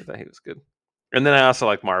 Mm-hmm. I thought he was good. And then I also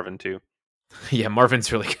like Marvin too. Yeah,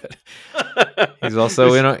 Marvin's really good. He's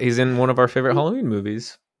also he's in one of our favorite Halloween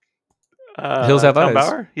movies. Hills Have Eyes.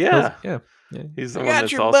 Bauer? Yeah. Yeah. He's the I one got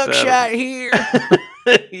that's your all buckshot here.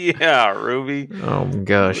 Yeah, Ruby. Oh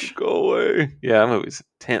gosh. Go away. Yeah, that movie's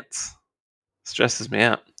intense. Stresses me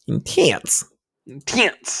out. Intense.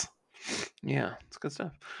 Yeah, it's good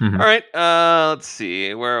stuff. Mm-hmm. All right, let's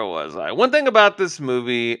see. Where was I? One thing about this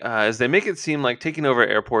movie is they make it seem like taking over an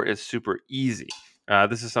airport is super easy.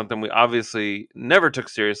 This is something we obviously never took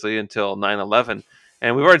seriously until 9/11.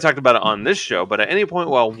 And we've already talked about it on this show, but at any point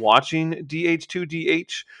while watching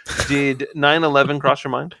DH2DH, did 9/11 cross your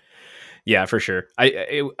mind? Yeah, for sure.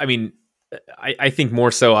 I think more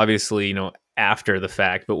so, obviously, after the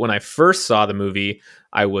fact. But when I first saw the movie,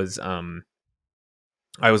 I was old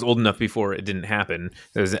enough before it didn't happen.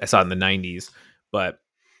 I saw it in the 90s,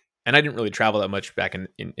 and I didn't really travel that much back in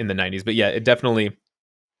the 90s. But yeah, it definitely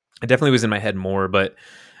was in my head more. But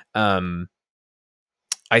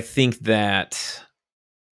I think that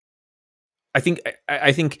I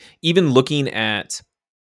think even looking at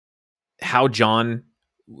how John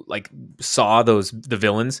like saw the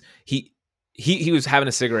villains, he was having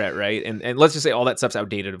a cigarette, right? And let's just say all that stuff's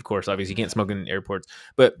outdated, of course. Obviously, you can't smoke in airports,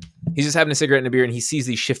 but he's just having a cigarette and a beer, and he sees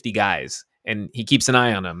these shifty guys, and he keeps an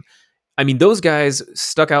eye on them. I mean, those guys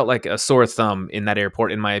stuck out like a sore thumb in that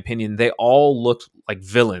airport, in my opinion. They all looked like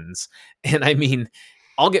villains, and I mean,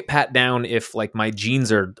 I'll get pat down if like my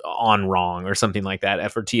jeans are on wrong or something like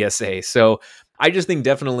that for TSA. So I just think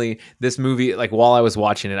definitely this movie, like while I was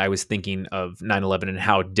watching it, I was thinking of 9/11 and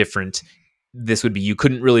how different this would be. You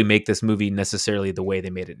couldn't really make this movie necessarily the way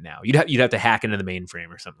they made it now. You'd have to hack into the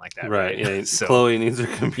mainframe or something like that, right? Yeah. So, Chloe needs her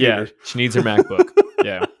computer. Yeah, she needs her MacBook.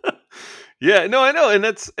 Yeah. Yeah, no, I know, and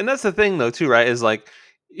that's the thing though too, right? Is like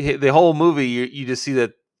the whole movie, you just see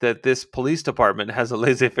that this police department has a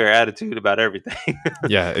laissez-faire attitude about everything.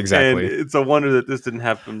 Yeah, And exactly. it's a wonder that this didn't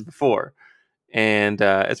happen before, and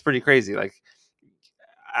it's pretty crazy. Like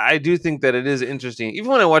I do think that it is interesting. Even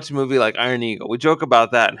when I watch a movie like Iron Eagle, we joke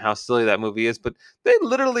about that and how silly that movie is, but they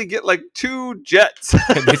literally get like 2 jets,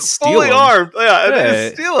 They steal fully them. armed. Yeah, and they Yeah.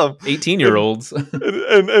 just steal them. 18-year-olds.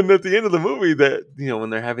 And at the end of the movie, that when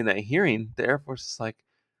they're having that hearing, the Air Force is like,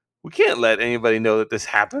 we can't let anybody know that this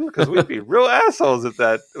happened because we'd be real assholes if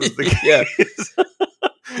that was the Yeah. case.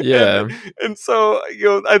 Yeah. And so,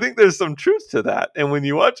 I think there's some truth to that. And when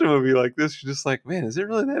you watch a movie like this, you're just like, man, is it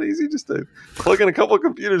really that easy just to plug in a couple of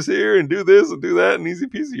computers here and do this and do that and easy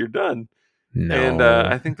peasy, you're done. No. And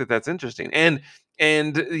I think that's interesting. And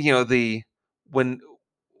the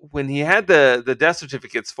when he had the death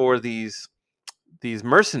certificates for these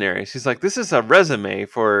mercenaries, he's like, this is a resume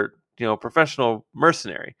for professional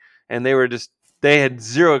mercenary, and they had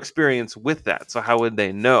zero experience with that, so how would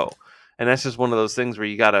they know? And that's just one of those things where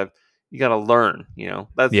you gotta learn.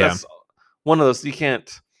 That's one of those, you can't.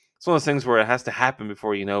 It's one of those things where it has to happen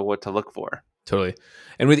before you know what to look for. Totally.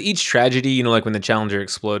 And with each tragedy, like when the Challenger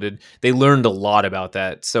exploded, they learned a lot about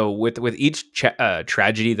that. So with each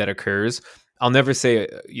tragedy that occurs, I'll never say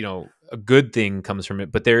a good thing comes from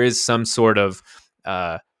it, but there is some sort of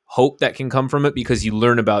hope that can come from it, because you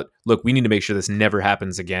learn about, look, we need to make sure this never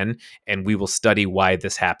happens again, and we will study why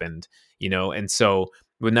this happened. And so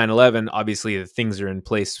with 9/11, obviously the things are in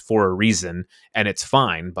place for a reason, and it's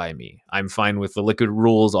fine by me. I'm fine with the liquid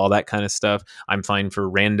rules, all that kind of stuff. I'm fine for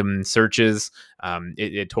random searches.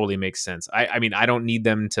 It totally makes sense. I mean, I don't need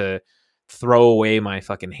them to throw away my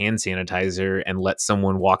fucking hand sanitizer and let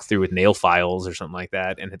someone walk through with nail files or something like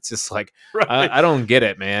that. And it's just like, Right. I don't get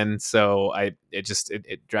it, man. So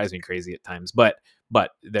it drives me crazy at times, but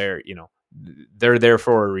they're there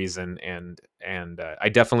for a reason, and I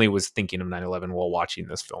definitely was thinking of 9/11 while watching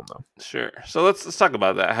this film, though. Sure. So let's talk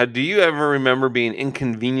about that. Do you ever remember being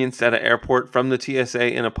inconvenienced at an airport from the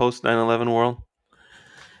TSA in a post 9/11 world?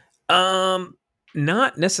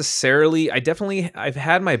 Not necessarily. I've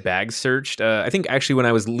had my bag searched. I think actually when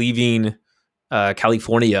I was leaving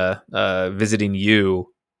California, visiting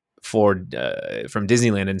you from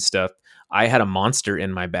Disneyland and stuff, I had a Monster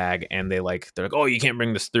in my bag, and they're like, oh, you can't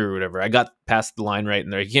bring this through or whatever. I got past the line, right,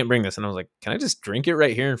 and they're like, you can't bring this, and I was like, can I just drink it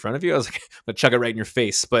right here in front of you? I was like, I'm gonna chuck it right in your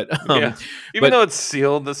face, but even though it's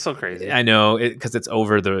sealed, that's so crazy. I know, because it's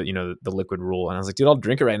over the liquid rule, and I was like, dude, I'll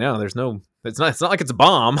drink it right now. It's not like it's a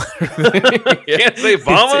bomb. Can't say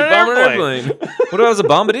bomb on an airplane. What if I was a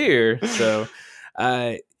bombardier? So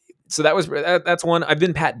that's one. I've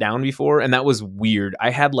been pat down before, and that was weird.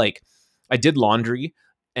 I did laundry,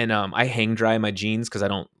 and I hang dry my jeans because I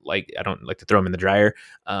don't like to throw them in the dryer.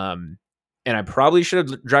 And I probably should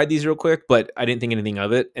have dried these real quick, but I didn't think anything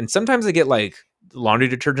of it. And sometimes I get like laundry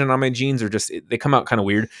detergent on my jeans, or just they come out kind of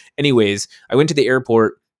weird. Anyways, I went to the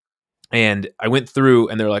airport, and I went through,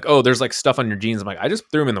 and they're like, oh, there's like stuff on your jeans. I'm like, I just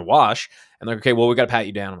threw them in the wash. And they're like, okay, well, we got to pat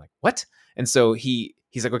you down. I'm like, what? And so he's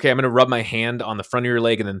like, okay, I'm going to rub my hand on the front of your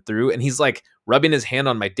leg and then through. And he's like rubbing his hand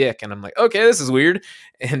on my dick. And I'm like, okay, this is weird.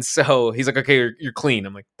 And so he's like, okay, you're clean.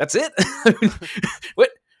 I'm like, that's it? What?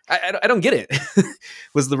 I don't get it.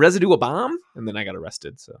 Was the residue a bomb? And then I got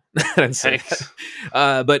arrested. So I didn't say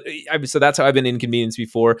that. So that's how I've been inconvenienced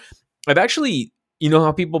before. I've actually,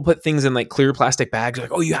 how people put things in like clear plastic bags?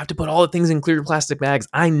 Like, oh, you have to put all the things in clear plastic bags.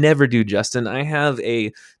 I never do, Justin. I have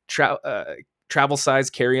a travel size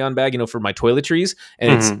carry-on bag, for my toiletries,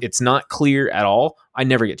 and it's not clear at all. I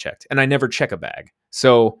never get checked, and I never check a bag.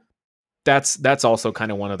 So that's also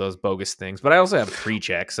kind of one of those bogus things. But I also have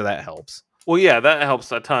pre-check, so that helps. Well, yeah, that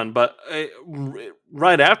helps a ton. But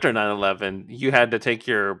right after 9/11, you had to take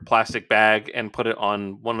your plastic bag and put it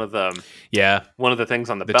on Yeah, one of the things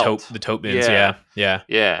on the belt. the tote bins. Yeah, Yeah, yeah,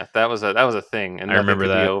 yeah, that was a thing, and I nothing remember could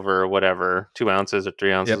be that. over whatever 2 ounces or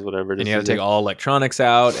 3 ounces, Yep. whatever it And is you got to to take do. all electronics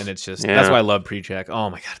out, and it's just that's Yeah, why I love pre-check. Oh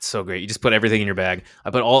my god, it's so great. You just put everything in your bag. I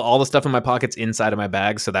put all the stuff in my pockets inside of my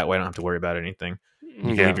bag, so that way I don't have to worry about anything. You can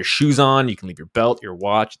leave yeah, your shoes on, you can leave your belt, your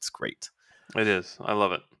watch. It's great. it is. I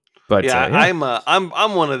love it. But Yeah, yeah.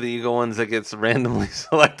 I'm one of the ego ones that gets randomly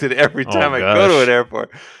selected every Oh time I go to an gosh.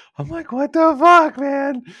 airport. I'm like, what the fuck,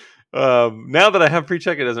 man? Now that I have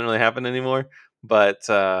pre-check, it doesn't really happen anymore. But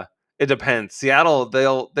it depends. Seattle,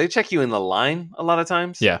 they check you in the line a lot of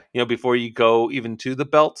times. Yeah. You know, before you go even to the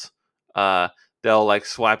belt, uh, they'll like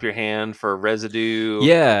swap your hand for residue.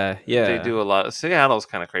 Yeah. They Yeah. do a lot. Seattle's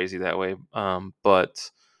kind of crazy that way.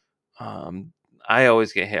 But um, I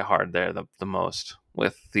always get hit hard there the most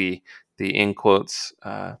with the in quotes,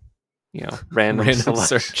 random Random selection.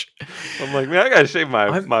 search. I'm like, man, I gotta shave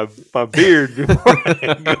I'm my beard before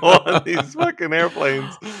I go on these fucking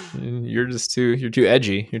airplanes. You're just you're too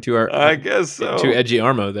edgy. You're I guess too so. edgy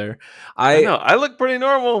Armo there. I I know I look pretty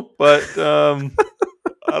normal, but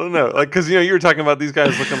I don't know, like because you were talking about these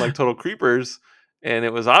guys looking like total creepers, and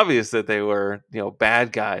it was obvious that they were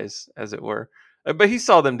bad guys, as it were. But he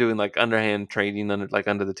saw them doing like underhand trading under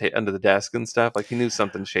the desk and stuff. Like he knew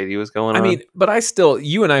something shady was going I on. mean, but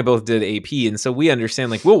you and I both did AP, and so we understand.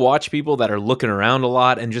 Like, we'll watch people that are looking around a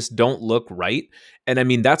lot and just don't look right. And I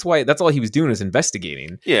mean, that's all he was doing is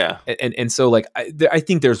investigating. Yeah, And so like I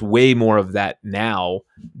think there's way more of that now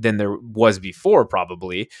than there was before,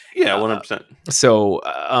 probably. yeah, Uh, 100%. so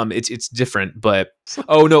it's different. But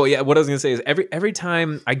oh no, yeah. What I was gonna say is every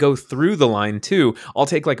time I go through the line too, I'll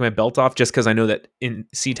take like my belt off just because I know that in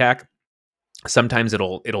SeaTac sometimes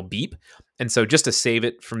it'll beep, and so just to save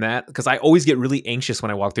it from that, because I always get really anxious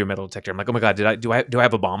when I walk through a metal detector. I'm like, oh my god, do I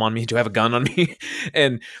have a bomb on me? Do I have a gun on me?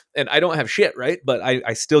 and I don't have shit, right? But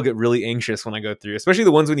I still get really anxious when I go through, especially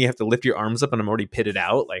the ones when you have to lift your arms up and I'm already pitted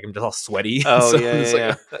out, like I'm just all sweaty. Oh So yeah, I'm yeah, just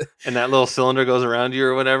like, yeah. And that little cylinder goes around you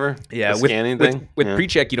or whatever. yeah. The scanning thing. With Yeah,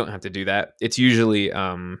 pre-check, you don't have to do that. It's usually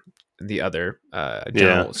the other yeah,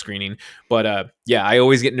 general screening. But yeah, I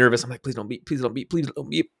always get nervous. I'm like, please don't beep, please don't beep, please don't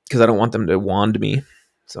beep, because I don't want them to wand me.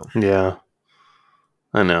 So. yeah.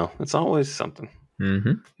 I know. It's always something.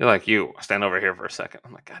 Mm-hmm. You're like, you stand over here for a second.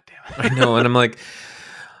 I'm like, God I damn it. know, and I'm like,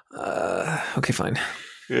 okay, fine.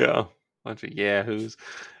 Yeah, bunch of yahoos.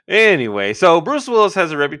 Anyway, so Bruce Willis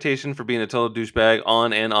has a reputation for being a total douchebag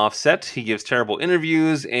on and off set. He gives terrible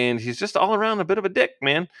interviews, and he's just all around a bit of a dick,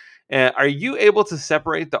 man. Are you able to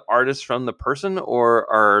separate the artist from the person, or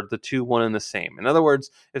are the two one and the same? In other words,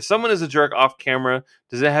 if someone is a jerk off camera,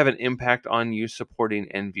 does it have an impact on you supporting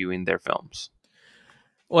and viewing their films?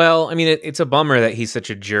 Well, I mean, it's a bummer that he's such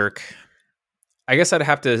a jerk. I guess I'd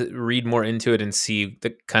have to read more into it and see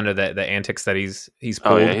the kind of the antics that he's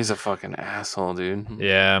Oh yeah, pulled. he's a fucking asshole, dude.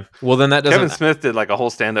 Yeah. Well, then that Kevin doesn't. Smith did like a whole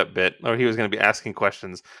stand-up bit, or he was going to be asking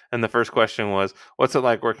questions, and the first question was, "What's it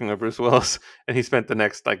like working with Bruce Willis?" And he spent the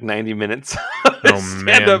next like 90 minutes of his Oh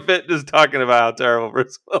man. stand-up bit just talking about how terrible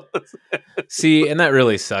Bruce Willis is. See, and that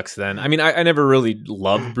really sucks. Then I mean, I never really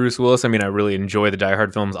loved Bruce Willis. I mean, I really enjoy the Die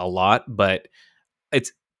Hard films a lot, but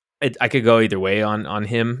it's I could go either way on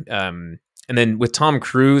him. And then with Tom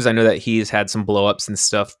Cruise, I know that he's had some blow ups and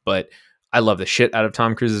stuff, but I love the shit out of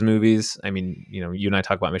Tom Cruise's movies. I mean, you and I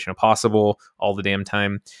talk about Mission Impossible all the damn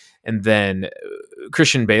time. And then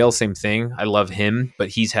Christian Bale, same thing. I love him, but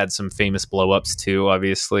he's had some famous blow ups too,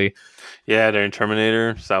 obviously. Yeah, during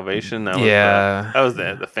Terminator Salvation, Yeah. that was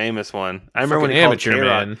the famous one. I remember when Fucking he called amateur, K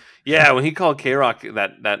Rock. man. Yeah, when he called K Rock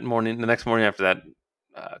that morning, the next morning after that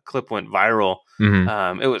clip went viral.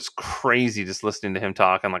 Mm-hmm. It was crazy just listening to him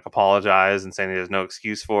talk and like apologize and saying there's no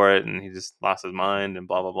excuse for it, and he just lost his mind and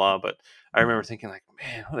blah blah blah. But I remember thinking like,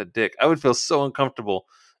 man, what a dick! I would feel so uncomfortable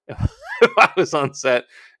if I was on set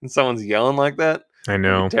and someone's yelling like that. I It'd be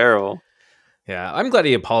know. terrible. Yeah, I'm glad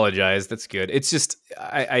he apologized. That's good. It's just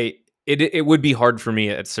it would be hard for me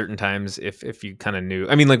at certain times if you kind of knew.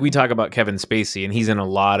 I mean, like we talk about Kevin Spacey, and he's in a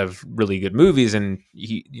lot of really good movies, and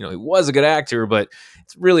he was a good actor, but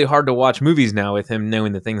it's really hard to watch movies now with him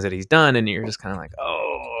knowing the things that he's done, and you're just kind of like,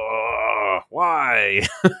 oh, why?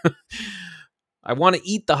 I want to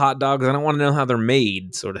eat the hot dogs. I don't want to know how they're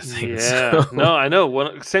made, sort of thing. Yeah, So, no, I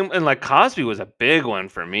know. Same, and like Cosby was a big one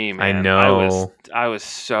for me, I man. know. I was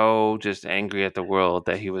so just angry at the world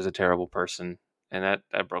that he was a terrible person, and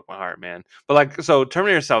that broke my heart, man. But like, so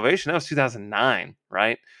Terminator Salvation, that was 2009,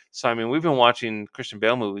 right? So I mean, we've been watching Christian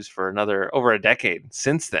Bale movies for over a decade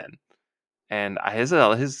since then, and his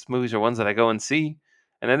movies are ones that I go and see.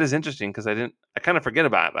 and that is interesting because I kind of forget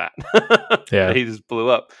about that Yeah. that he just blew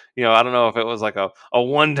up. I don't know if it was like a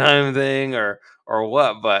one time thing or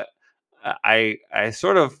what, but I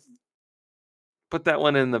sort of put that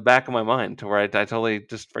one in the back of my mind to where I totally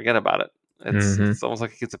just forget about it. It's Hmm. it's almost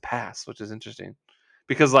like he gets a pass, which is interesting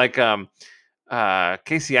because like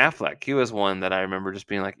Casey Affleck, he was one that I remember just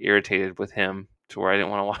being like irritated with him to where I didn't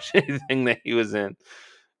want to watch anything that he was in,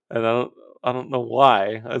 and I don't know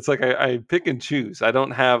why. It's like I pick and choose. I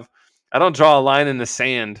don't draw a line in the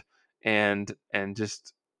sand and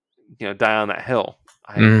just die on that hill.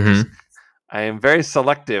 Hmm. I am very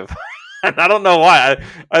selective, and I don't know why.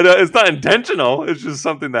 I don't, it's not intentional. It's just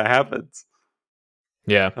something that happens.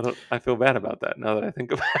 Yeah. I feel bad about that now that I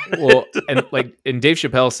think about Well, and it. like, and Dave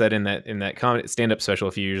Chappelle said in that comedy stand-up special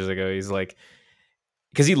a few years ago, he's like,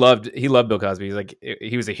 because he loved Bill Cosby. He's like,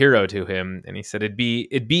 he was a hero to him, and he said it'd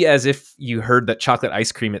be as if you heard that chocolate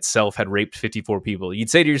ice cream itself had raped 54 people. You'd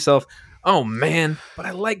say to yourself, "Oh man, but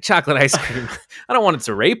I like chocolate ice cream. I don't want it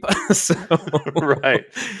to rape." So, Right.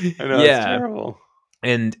 I know it's yeah, terrible.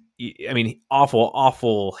 and I mean, awful,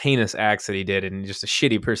 awful, heinous acts that he did, and just a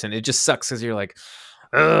shitty person. It just sucks because you're like,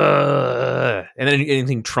 ugh. And then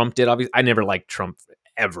anything Trump did, obviously, I never liked Trump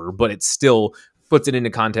ever, but it still puts it into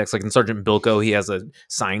context. Like in Sergeant Bilko, he has a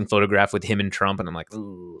signed photograph with him and Trump, and I'm like,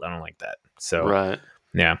 ooh, I don't like that. So Right.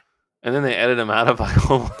 yeah, And then they edit him out of like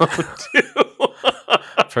Home Alone too.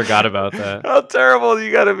 forgot about that. How terrible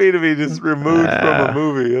you got to be just removed from a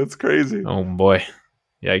movie. That's crazy. Oh boy,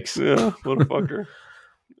 yikes. Yeah, what a fucker.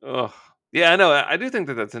 Ugh. Yeah, I know. I do think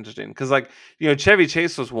that that's interesting because, like, Chevy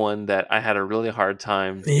Chase was one that I had a really hard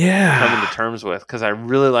time coming to Yeah. terms with because I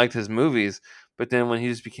really liked his movies. But then when he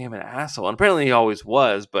just became an asshole, and apparently he always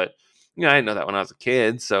was, but I didn't know that when I was a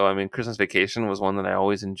kid. So I mean, Christmas Vacation was one that I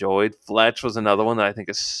always enjoyed. Fletch was another one that I think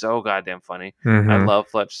is so goddamn funny. I Hmm. love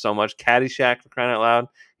Fletch so much. Caddyshack, for crying out loud,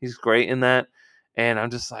 he's great in that. And I'm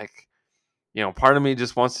just like, part of me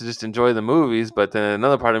just wants to just enjoy the movies, but then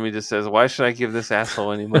another part of me just says, why should I give this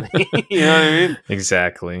asshole any money? You know what I mean?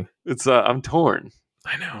 Exactly. It's I'm torn.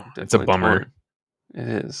 I know. I'm It's a definitely bummer. torn.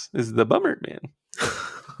 It is. This is the bummer, man.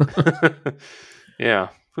 Yeah,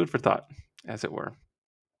 food for thought, as it were.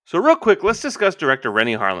 So real quick, let's discuss director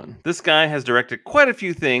Rennie Harlan. This guy has directed quite a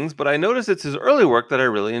few things, but I noticed it's his early work that I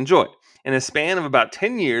really enjoy. In a span of about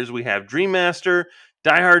 10 years, we have Dream Master,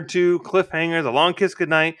 Die Hard 2, Cliffhanger, The Long Kiss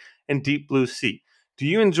Goodnight, and Deep Blue Sea. Do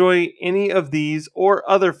you enjoy any of these or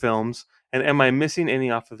other films, and am I missing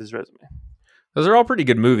any off of his resume? Those are all pretty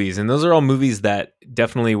good movies, and those are all movies that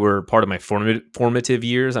definitely were part of my formative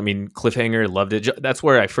years. I mean, Cliffhanger, loved it. That's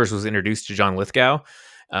where I first was introduced to John Lithgow.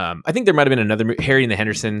 I think there might have been another Harry and the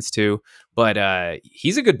Hendersons too, but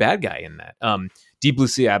he's a good bad guy in that. Deep Blue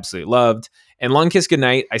Sea, I absolutely loved. And Long Kiss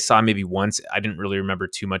Goodnight, I saw maybe once. I didn't really remember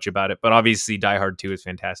too much about it, but obviously Die Hard 2 is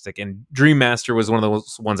fantastic. And Dream Master was one of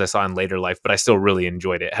those ones I saw in later life, but I still really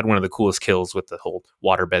enjoyed it. It had one of the coolest kills with the whole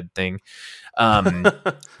waterbed thing. Remember And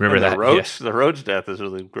the that? roach? The roach death is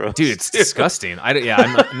really gross. Dude, it's too. disgusting.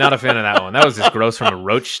 I'm not a fan of that one. That was just gross from a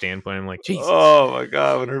roach standpoint. I'm like, Jesus. Oh my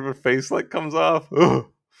god, when her face like comes off. Ugh,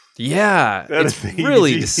 Yeah, that it's is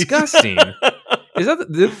really easy. disgusting. Is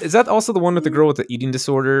that also the one with the girl with the eating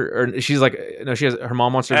disorder? Or she's like, no, she has her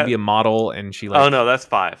mom wants her to be a model, and she like. Oh no, that's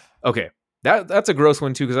 5. Okay, that's a gross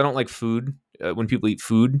one too because I don't like food when people eat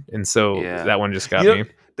food, and so Yeah. that one just got me.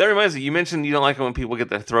 That reminds me, you mentioned you don't like it when people get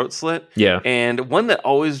their throat slit. Yeah. And one that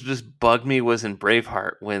always just bugged me was in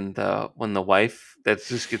Braveheart when the wife that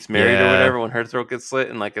just gets married or Yeah. whatever, when her throat gets slit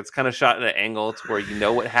and like it's kind of shot at an angle to where you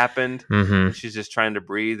know what happened. Mm-hmm. And she's just trying to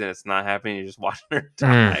breathe and it's not happening. You're just watching her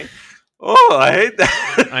die. Oh, I hate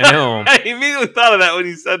that. I know. I immediately thought of that when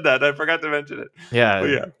you said that. I forgot to mention it. Yeah. But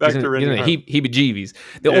yeah, back to Rennie Harlan. Heebie-jeebies.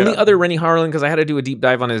 The only other Rennie Harlan, because I had to do a deep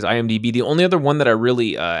dive on his IMDb, the only other one that I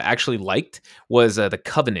really actually liked was The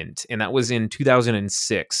Covenant, and that was in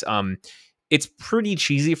 2006. It's pretty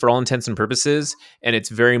cheesy for all intents and purposes, and it's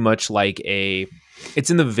very much like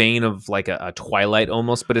it's in the vein of like a Twilight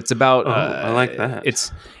almost, but it's about I like that.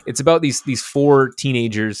 It's about these 4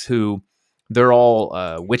 teenagers who they're all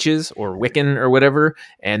witches or Wiccan or whatever,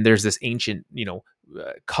 and there's this ancient,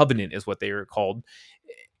 covenant is what they are called,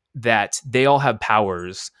 that they all have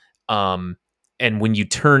powers. And when you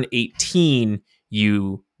turn 18,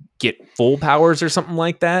 you get full powers or something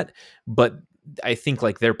like that. But I think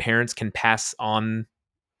like their parents can pass on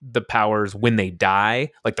the powers when they die,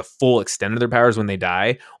 like the full extent of their powers when they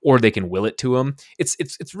die, or they can will it to them.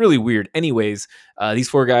 It's really weird. Anyways, these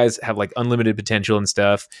 4 guys have like unlimited potential and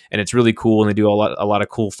stuff, and it's really cool, and they do a lot of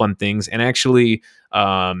cool fun things. And actually,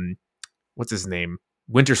 what's his name?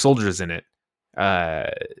 Winter Soldier's in it.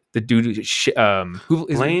 the dude who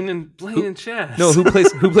is Blaine and Chaz. no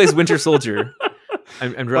who plays Winter Soldier.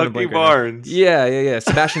 I'm drawing a Bucky blank right now. Barnes. Yeah.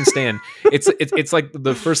 Sebastian Stan. It's like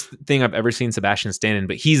the first thing I've ever seen Sebastian Stan in,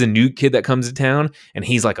 but he's a new kid that comes to town and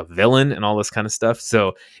he's like a villain and all this kind of stuff.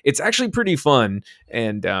 So it's actually pretty fun.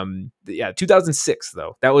 And 2006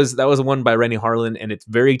 though. That was one by Rennie Harlan, and it's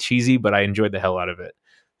very cheesy, but I enjoyed the hell out of it.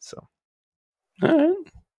 So all right.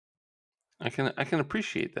 I can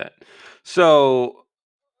appreciate that. So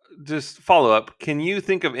just follow up. Can you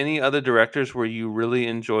think of any other directors where you really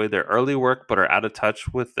enjoy their early work but are out of touch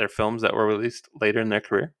with their films that were released later in their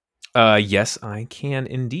career? Yes, I can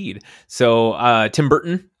indeed. So Tim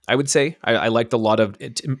Burton, I would say I liked a lot of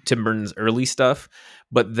Tim Burton's early stuff,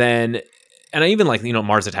 but then, and I even like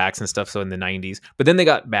Mars Attacks and stuff. So in the 90s, but then they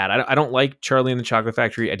got bad. I don't like Charlie and the Chocolate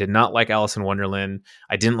Factory. I did not like Alice in Wonderland.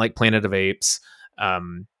 I didn't like Planet of Apes.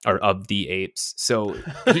 Or of the Apes. So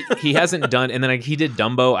he hasn't done, and then he did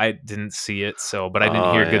Dumbo. I didn't see it, but I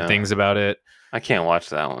didn't hear good things about it. I can't watch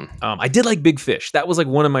that one. I did like Big Fish. That was like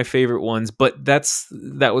one of my favorite ones, but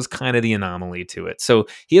that was kind of the anomaly to it. So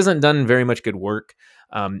he hasn't done very much good work.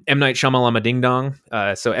 M. Night Shyamalan Ding Dong.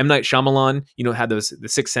 So M. Night Shyamalan, had The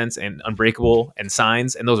Sixth Sense and Unbreakable and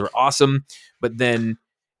Signs, and those were awesome. But then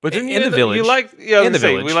in The Village. You liked,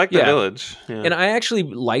 we liked The Village. Yeah. And I actually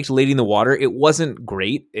liked Lady in the Water. It wasn't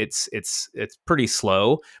great. It's pretty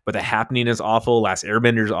slow, but The Happening is awful. Last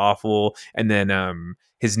Airbender is awful. And then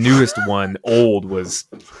his newest one, Old, was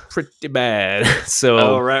pretty bad.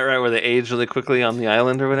 So right, where they age really quickly on the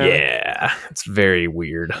island or whatever. Yeah, it's very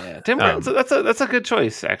weird. Yeah, Tim Burton. So that's a good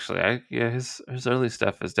choice, actually. His early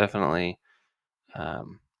stuff is definitely,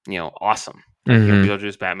 awesome.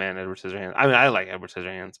 Beetlejuice, Batman, Edward Scissorhands. I mean, I like Edward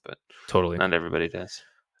Scissorhands, but totally not everybody does.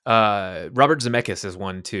 Robert Zemeckis is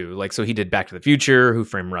one too. Like, so he did Back to the Future, Who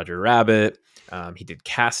Framed Roger Rabbit. He did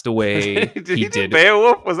Castaway. he did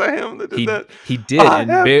Beowulf. Was that him that did that? He did.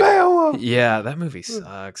 Beowulf. Yeah, that movie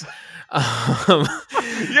sucks.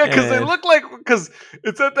 Yeah, because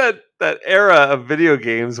it's at that era of video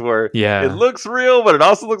games where it looks real, but it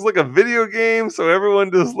also looks like a video game, so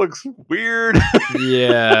everyone just looks weird.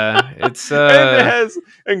 Yeah, it's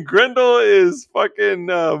and Grendel is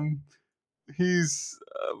fucking he's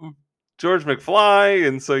George McFly,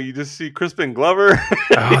 and so you just see Crispin Glover.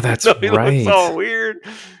 Oh, that's he right. Looks all weird.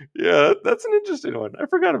 Yeah, that's an interesting one. I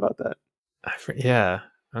forgot about that. Yeah.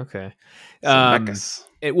 Okay. Zemeckis.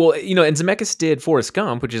 And Zemeckis did Forrest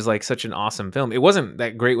Gump, which is like such an awesome film. It wasn't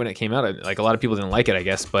that great when it came out. Like, a lot of people didn't like it, I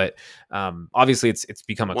guess, but obviously it's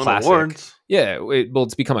become a classic. Awards. Yeah,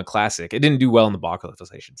 it's become a classic. It didn't do well in the box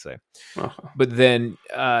office, I should say. Uh-huh. But then,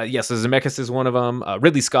 so Zemeckis is one of them.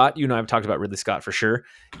 Ridley Scott, I've talked about Ridley Scott for sure.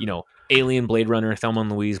 Alien, Blade Runner, Thelma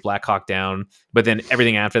and Louise, Black Hawk Down. But then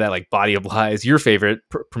everything after that, like Body of Lies, your favorite,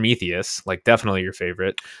 Prometheus, like definitely your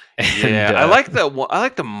favorite. And, I like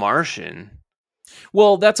The Martian.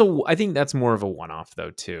 Well, I think that's more of a one-off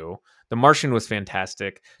though too. The Martian was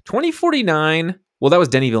fantastic. 2049. Well, that was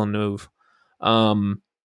Denis Villeneuve.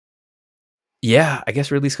 Yeah, I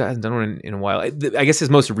guess Ridley Scott hasn't done one in a while. I guess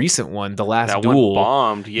his most recent one, The Last Duel,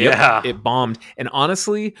 bombed. Yeah, it bombed. And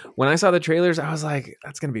honestly, when I saw the trailers, I was like,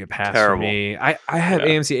 "That's gonna be a pass for me." I have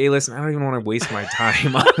AMC A-list, and I don't even want to waste my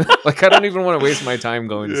time. Like, I don't even want to waste my time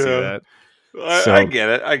going to see that. I get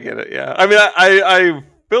it. Yeah, I mean, I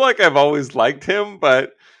feel like I've always liked him,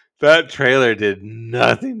 but that trailer did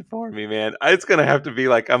nothing for me, man. It's gonna have to be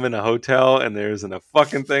like I'm in a hotel and there isn't a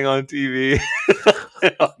fucking thing on TV.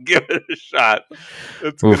 I'll give it a shot.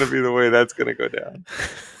 It's gonna be the way that's gonna go down.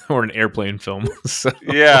 Or an airplane film. So.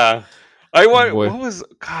 Yeah, what was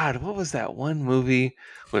that one movie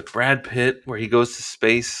with Brad Pitt where he goes to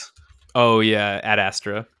space? Oh yeah, Ad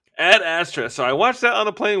Astra. Ad Astra. So I watched that on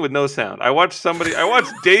a plane with no sound. I watched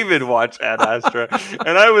David watch Ad Astra,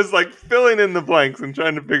 and I was like filling in the blanks and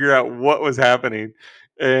trying to figure out what was happening.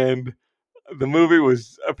 And the movie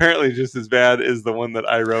was apparently just as bad as the one that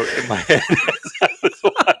I wrote in my head as I was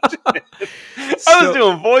watching it. I was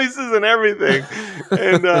doing voices and everything,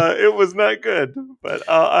 and it was not good. But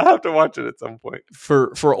I'll have to watch it at some point. For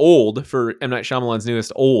M. Night Shyamalan's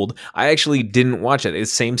newest Old, I actually didn't watch it.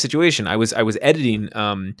 It's the same situation. I was editing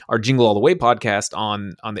our Jingle All the Way podcast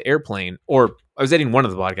on the airplane, or I was editing one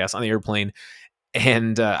of the podcasts on the airplane,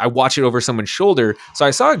 and I watched it over someone's shoulder. So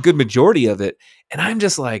I saw a good majority of it, and I'm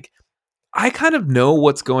just like, I kind of know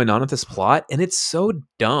what's going on with this plot, and it's so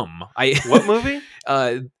dumb. What movie?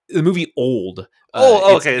 The movie Old.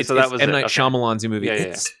 Okay. So that was M. Night Shyamalan's movie.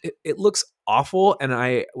 Yeah, it looks awful, and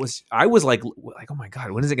I was like, oh my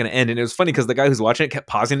god, when is it going to end? And it was funny because the guy who's watching it kept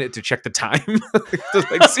pausing it to check the time, to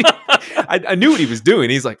like I knew what he was doing.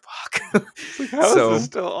 He's like, fuck. It's like, how is So this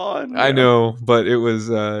still on? I Yeah. know, but it was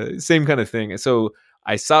same kind of thing. So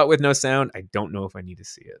I saw it with no sound. I don't know if I need to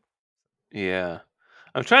see it. Yeah.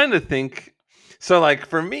 I'm trying to think. So, like,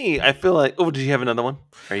 for me, I feel like. Oh, did you have another one?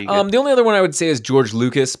 Are you good? The only other one I would say is George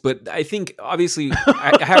Lucas, but I think obviously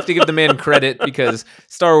I have to give the man credit because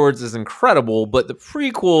Star Wars is incredible, but the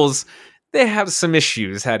prequels, they have some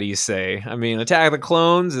issues. How do you say? I mean, Attack of the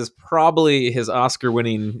Clones is probably his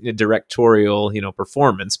Oscar-winning directorial,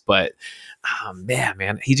 performance, but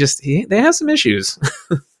man, they have some issues.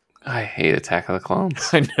 I hate Attack of the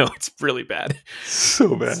Clones. I know it's really bad.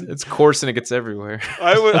 So bad. It's coarse and it gets everywhere.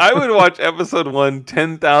 I would watch episode 1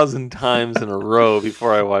 10,000 times in a row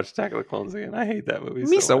before I watch Attack of the Clones again. I hate that movie.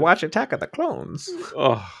 Misa, so much. watch Attack of the Clones.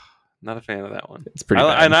 Oh, not a fan of that one. It's pretty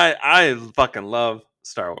bad. And I fucking love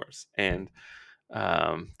Star Wars, and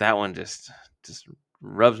that one just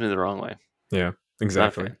rubs me the wrong way. Yeah,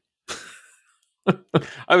 exactly.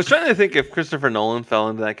 I was trying to think if Christopher Nolan fell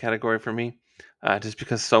into that category for me, just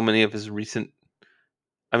because so many of his recent.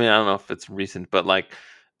 I mean, I don't know if it's recent, but like,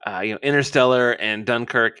 Interstellar and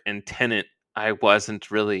Dunkirk and Tenet, I wasn't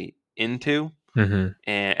really into, and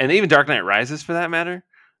even Dark Knight Rises for that matter.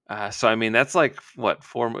 So I mean, that's like what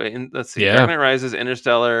let's see, Yeah. Dark Knight Rises,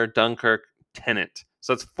 Interstellar, Dunkirk, Tenet.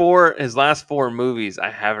 So it's his last 4 movies I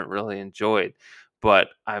haven't really enjoyed, but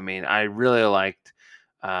I mean, I really liked,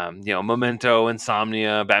 Memento,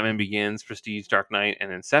 Insomnia, Batman Begins, Prestige, Dark Knight,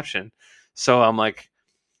 and Inception. So I'm like,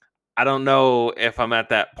 I don't know if I'm at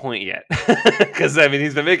that point yet, because I mean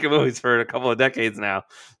he's been making movies for a couple of decades now,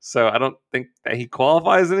 so I don't think that he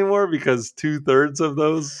qualifies anymore because 2/3 of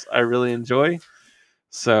those I really enjoy.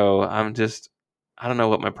 So I don't know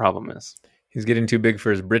what my problem is. He's getting too big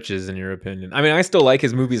for his britches, in your opinion. I mean, I still like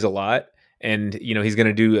his movies a lot, and he's going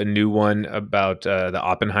to do a new one about the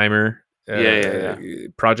Oppenheimer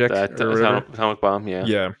project, Atomic Bomb.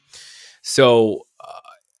 Yeah. So.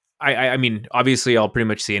 I mean, obviously, I'll pretty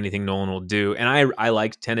much see anything Nolan will do, and I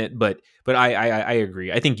like Tenet, but I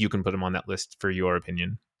agree. I think you can put him on that list for your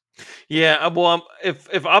opinion. Yeah, well,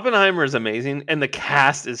 if Oppenheimer is amazing and the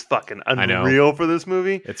cast is fucking unreal for this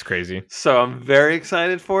movie, it's crazy. So I'm very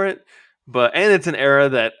excited for it. And it's an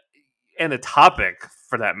era and a topic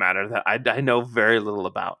for that matter that I know very little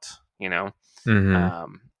about,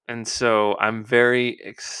 Mm-hmm. And so I'm very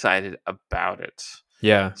excited about it.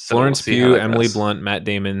 Yeah, So Florence Pugh, Emily Blunt, Matt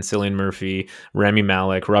Damon, Cillian Murphy, Rami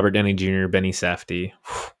Malek, Robert Downey Jr., Benny Safdie.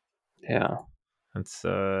 Yeah, that's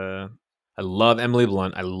I love Emily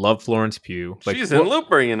Blunt. I love Florence Pugh. She's in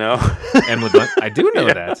Looper, Emily Blunt. I do know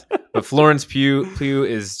that, but Florence Pugh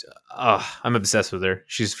is. I'm obsessed with her.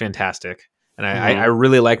 She's fantastic, and I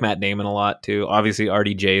really like Matt Damon a lot too. Obviously,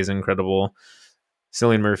 RDJ is incredible.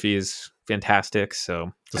 Cillian Murphy is fantastic.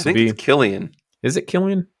 So I think it's Killian. Is it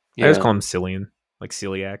Killian? Yeah. I always call him Cillian. Like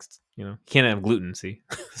celiacs, can't have gluten. See,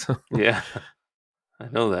 so. Yeah, I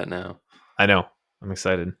know that now. I know. I'm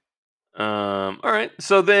excited. All right.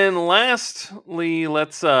 So then, lastly,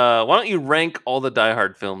 let's. Why don't you rank all the Die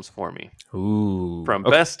Hard films for me? Ooh, from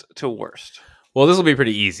best to worst. Well, this will be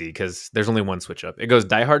pretty easy because there's only one switch up. It goes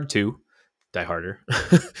Die Hard 2, Die Harder,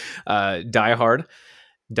 Die Hard,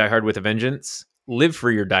 Die Hard with a Vengeance, Live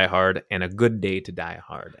Free or Die Hard, and A Good Day to Die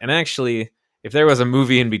Hard. And actually, if there was a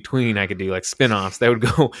movie in between, I could do like spin-offs. That'd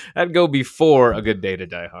go before A Good Day to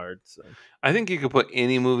Die Hard. So I think you could put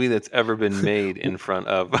any movie that's ever been made in front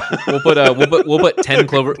of. we'll put 10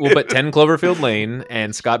 Cloverfield Lane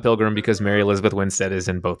and Scott Pilgrim because Mary Elizabeth Winstead is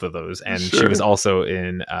in both of those, and she was also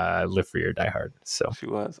in Live Free or Die Hard. So she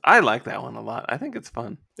was. I like that one a lot. I think it's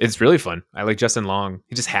fun. It's really fun. I like Justin Long.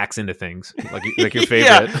 He just hacks into things like your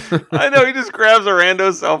favorite. Yeah, I know. He just grabs a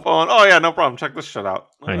rando cell phone. Oh yeah, no problem. Check this shit out.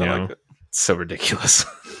 I know. Like it. It's so ridiculous.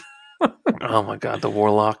 Oh my god, the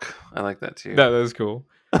Warlock. I like that too. That was cool.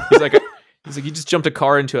 He's like, you just jumped a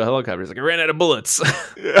car into a helicopter. He's like, I ran out of bullets.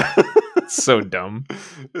 Yeah. It's so dumb.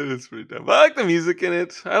 It is pretty dumb. But I like the music in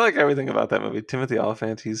it. I like everything about that movie. Timothy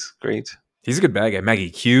Olyphant, he's great. He's a good bad guy. Maggie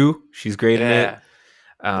Q, she's great in it.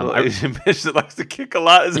 Asian bitch that likes to kick a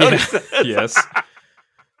lot. Is that what he says? Yes.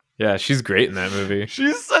 Yeah, she's great in that movie.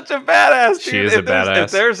 She's such a badass. Dude. She is a badass.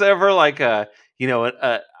 If there's ever like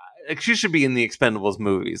she should be in the Expendables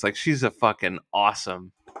movies. Like she's a fucking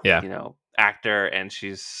awesome, actor, and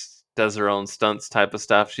she's does her own stunts type of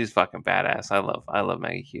stuff. She's fucking badass. I love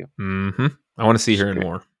Maggie Q. Mm-hmm. I want to see her in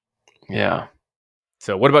more. Yeah.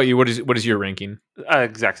 So what about you? What is your ranking?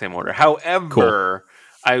 Exact same order. However,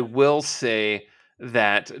 I will say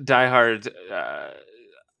that Die Hard.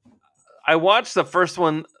 I watched the first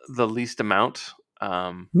one the least amount.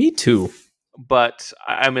 Me too. But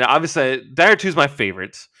I mean, obviously, Die Hard 2 is my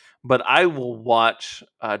favorite. but I will watch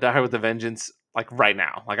Die Hard with a Vengeance like right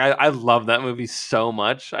now. Like I love that movie so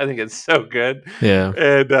much. I think it's so good. Yeah.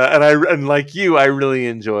 And like you, I really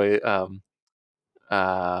enjoy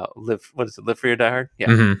Live Free or Die Hard? Yeah,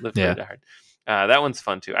 Live Free or Yeah. Die Hard. That one's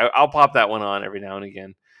fun too. I'll pop that one on every now and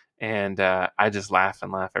again, and I just laugh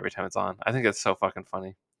and laugh every time it's on. I think it's so fucking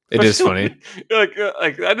funny. It is funny. Like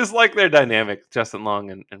I just like their dynamic, Justin Long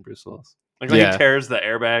and Bruce Willis. Like when he tears the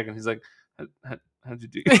airbag and he's like, "How'd you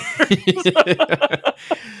do?"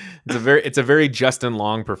 It's a very Justin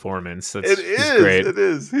Long performance. It is great. It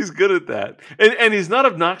is. He's good at that, and he's not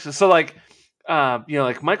obnoxious. So like,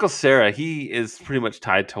 like Michael Cera, he is pretty much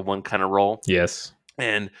tied to one kind of role. Yes.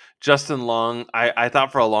 And Justin Long, I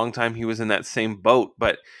thought for a long time he was in that same boat,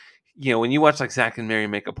 but when you watch like Zack and Mary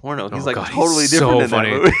Make a Porno, he's totally different in that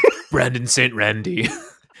movie. Brandon St. Randy.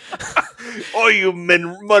 Oh, you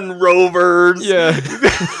Monrovers. Yeah.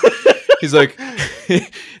 He's like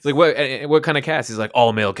what kind of cast? He's like,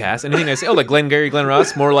 all male cast. Anything I say, like Glengarry Glen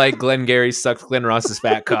Ross, more like Glengarry sucked Glen Ross's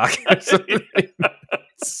fat cock. So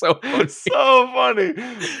funny. So funny.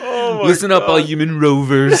 Oh my Listen God. up, all you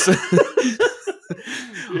Monrovers.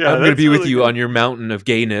 I'm gonna be with you on your mountain of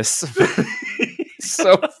gayness.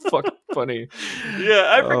 So fucking funny. Yeah,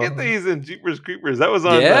 I forget that he's in Jeepers Creepers. That was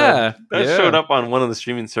on. That showed up on one of the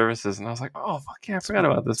streaming services, and I was like, "Oh fuck yeah, I forgot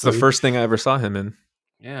about this." It's the first thing I ever saw him in.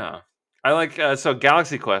 Yeah, I like. So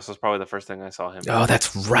Galaxy Quest was probably the first thing I saw him. Oh,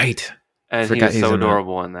 that's right. And he was so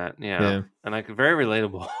adorable in that. Yeah. And like very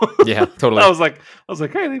relatable. Yeah, totally. I was like,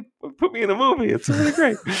 hey, they put me in a movie. It's really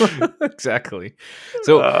great. Exactly.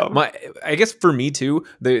 So I guess for me too,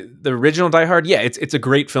 the original Die Hard, yeah, it's a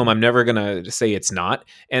great film. I'm never gonna say it's not.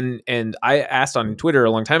 And I asked on Twitter a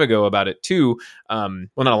long time ago about it too. Well,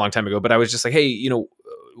 not a long time ago, but I was just like, hey,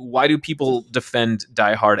 why do people defend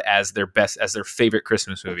Die Hard as their favorite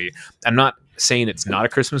Christmas movie? I'm not saying it's not a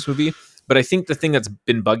Christmas movie. But I think the thing that's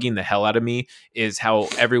been bugging the hell out of me is how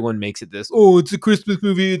everyone makes it this, oh, it's a Christmas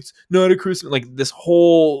movie, it's not a Christmas, like this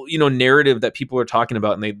whole, narrative that people are talking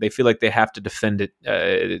about, and they feel like they have to defend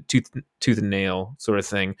it tooth and nail sort of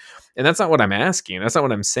thing. And that's not what I'm asking. That's not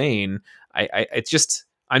what I'm saying. It's just,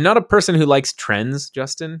 I'm not a person who likes trends,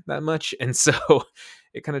 Justin, that much. And so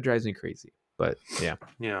it kind of drives me crazy. But yeah.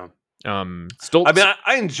 Yeah. Stoltz. I mean,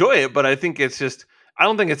 I enjoy it, but I think it's just, I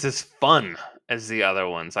don't think it's as fun as the other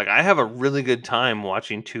ones. Like I have a really good time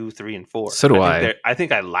watching 2, 3, and 4. So do I. I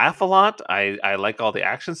think I laugh a lot. I like all the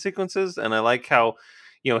action sequences, and I like how,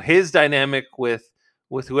 his dynamic with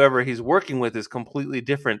whoever he's working with is completely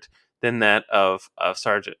different than that of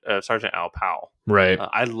Sergeant Al Powell. Right.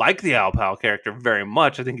 I like the Al Powell character very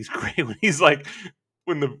much. I think he's great when he's like,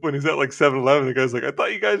 when he's at like 7-Eleven, the guy's like, I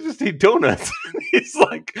thought you guys just eat donuts. He's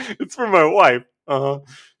like, it's for my wife.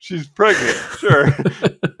 She's pregnant. Sure.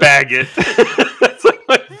 Bag it. That's like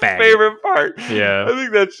my favorite part. Yeah. I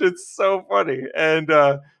think that shit's so funny. And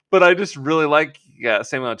but I just really like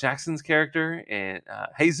Samuel L. Jackson's character and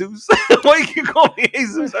Jesus. Why you call me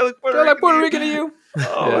Jesus? I look Puerto Rican to you.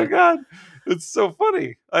 Oh my God. It's so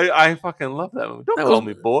funny. I fucking love that movie. Don't call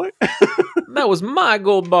me boy. That was my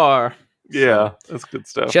gold bar. Yeah, that's good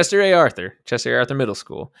stuff. Chester A. Arthur Middle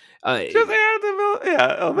School.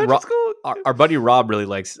 Elementary school. Our buddy Rob really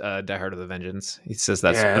likes Die Hard with a Vengeance. He says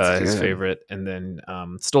that's his favorite. And then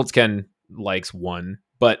Stoltz Ken likes 1.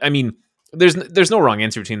 But I mean, there's no wrong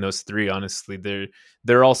answer between those 3. Honestly,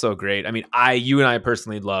 they're also great. I mean, you and I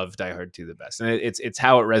personally love Die Hard 2 the best, and it's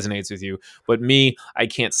how it resonates with you. But me, I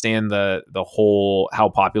can't stand the whole how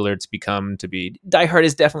popular it's become to be. Die Hard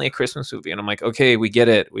is definitely a Christmas movie, and I'm like, okay, we get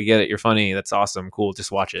it. You're funny. That's awesome. Cool.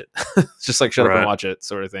 Just watch it. It's just like shut up and watch it,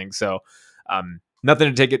 sort of thing. So,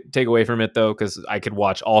 nothing to take away from it though, because I could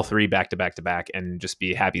watch all 3 back to back to back and just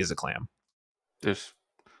be happy as a clam. There's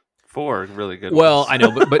 4 really good ones. I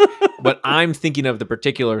know, but I'm thinking of the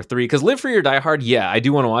particular 3 because Live Free or Die Hard, yeah, I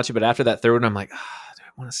do want to watch it, but after that third one, I'm like, do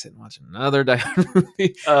I want to sit and watch another Die Hard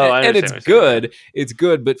movie? And it's good. It's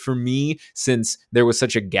good, but for me, since there was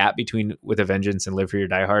such a gap between With a Vengeance and Live Free or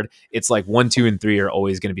Die Hard, it's like 1, 2, and 3 are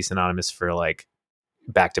always going to be synonymous for like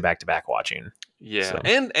back to back to back watching. Yeah, so.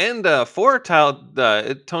 And 4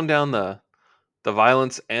 it toned down the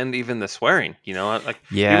violence and even the swearing, even when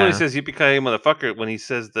he says "yippee-ki-yay, motherfucker," when he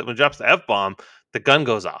says that, when he drops the F-bomb, the gun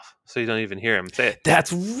goes off, so you don't even hear him say it.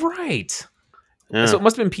 That's right. Yeah. So it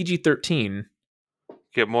must have been PG-13.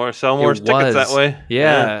 Sell more tickets that way.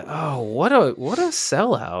 Yeah. Oh, what a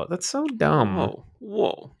sellout. That's so dumb.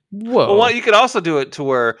 Whoa. Well, you could also do it to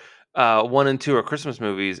where 1 and 2 are Christmas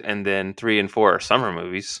movies, and then 3 and 4 are summer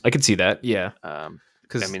movies. I could see that. Yeah. I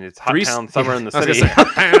mean, it's Hot Town Summer in the City.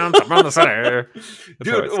 Hot Town Summer in the City.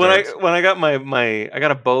 Dude, when I got I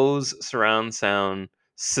got a Bose surround sound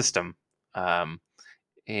system. And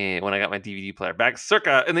when I got my DVD player back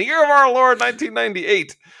circa in the year of our Lord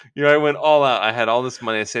 1998, I went all out. I had all this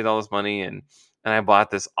money, I saved all this money, and I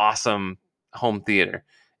bought this awesome home theater.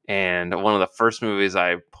 And one of the first movies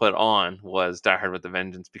I put on was Die Hard with a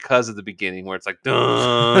Vengeance because of the beginning where it's like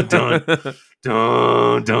dun dun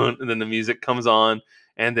dun dun, and then the music comes on,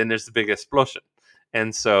 and then there's the big explosion.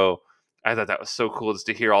 And so I thought that was so cool just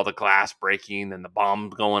to hear all the glass breaking and the bomb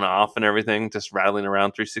going off and everything, just rattling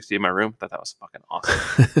around 360 in my room. I thought that was fucking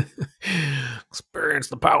awesome. Experience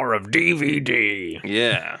the power of DVD.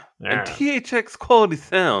 Yeah. And THX quality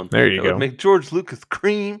sound. There you go. Would make George Lucas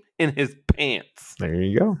cream in his pants. There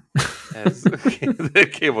you go. As the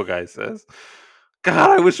Cable Guy says.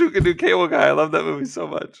 God, I wish we could do Cable Guy. I love that movie so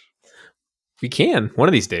much. We can. One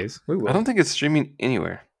of these days. We will. I don't think it's streaming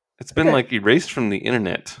anywhere. It's been erased from the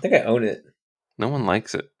internet. I think I own it. No one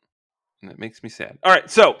likes it. And it makes me sad. All right,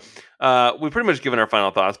 so we've pretty much given our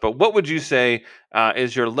final thoughts, but what would you say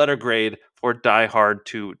is your letter grade for Die Hard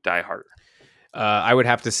to Die Hard? I would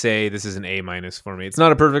have to say this is an A- for me. It's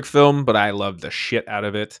not a perfect film, but I love the shit out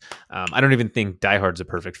of it. I don't even think Die Hard's a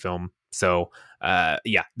perfect film. So,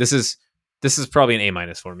 this is probably an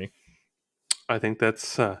A- for me. I think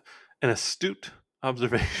that's an astute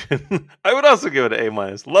observation. I would also give it an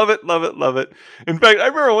A-. Love it, love it, love it. In fact, I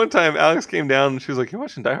remember one time Alex came down and she was like, "You're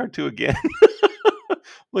watching Die Hard 2 again?" I'm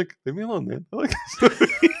like, leave me alone, man. I like this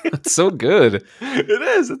movie. It's so good. It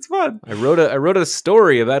is. It's fun. I wrote a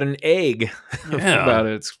story about an egg about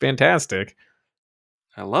it. It's fantastic.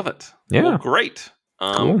 I love it. Yeah. Well, great.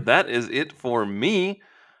 Cool. That is it for me.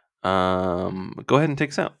 Go ahead and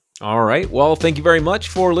take us out. All right. Well, thank you very much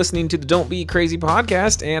for listening to the Don't Be Crazy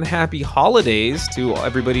podcast, and happy holidays to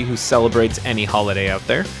everybody who celebrates any holiday out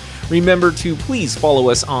there. Remember to please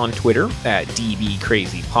follow us on Twitter at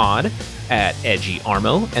DBCrazyPod, at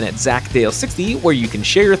EdgyArmo, and at ZachDale60, where you can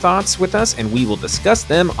share your thoughts with us and we will discuss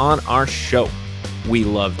them on our show. We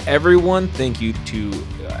love everyone. Thank you to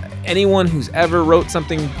anyone who's ever wrote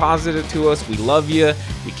something positive to us. We love you.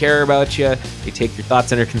 We care about you. We take your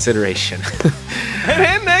thoughts under consideration.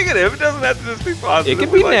 And negative. It doesn't have to just be positive. It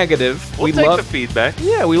can be negative. We'll take the feedback.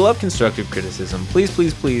 Yeah, we love constructive criticism. Please,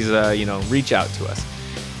 please, please, reach out to us.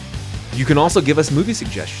 You can also give us movie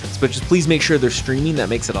suggestions, but just please make sure they're streaming. That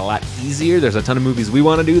makes it a lot easier. There's a ton of movies we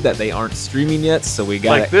want to do that they aren't streaming yet, so we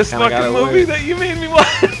got like this fucking movie that you made me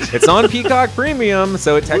watch. It's on Peacock Premium,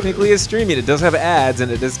 so it technically is streaming. It does have ads,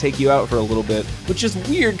 and it does take you out for a little bit, which is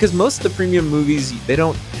weird because most of the premium movies, they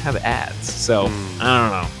don't have ads. So I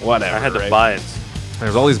don't know, whatever. I had to buy it.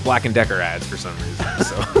 There's all these Black & Decker ads for some reason.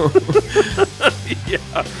 So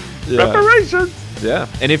yeah. Reparations. Yeah.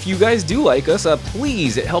 And if you guys do like us,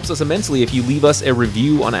 please, it helps us immensely if you leave us a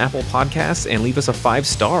review on Apple Podcasts and leave us a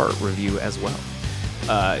 5-star review as well.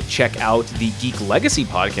 Check out the Geek Legacy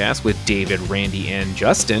podcast with David, Randy, and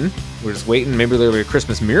Justin. We're just waiting. Maybe there'll be a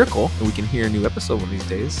Christmas miracle and we can hear a new episode one of these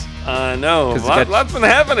days. No, lots been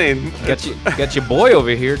happening. Got your boy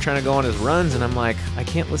over here trying to go on his runs, and I'm like, I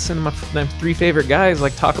can't listen to my 3 favorite guys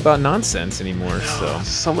talk about nonsense anymore.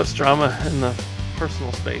 So much drama in the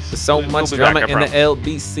personal space. There's so much drama in the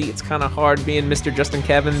LBC. It's kind of hard being Mr. Justin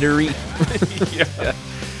Cavendery. Yeah.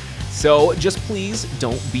 So just please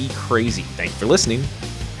don't be crazy. Thank you for listening.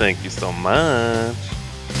 Thank you so much.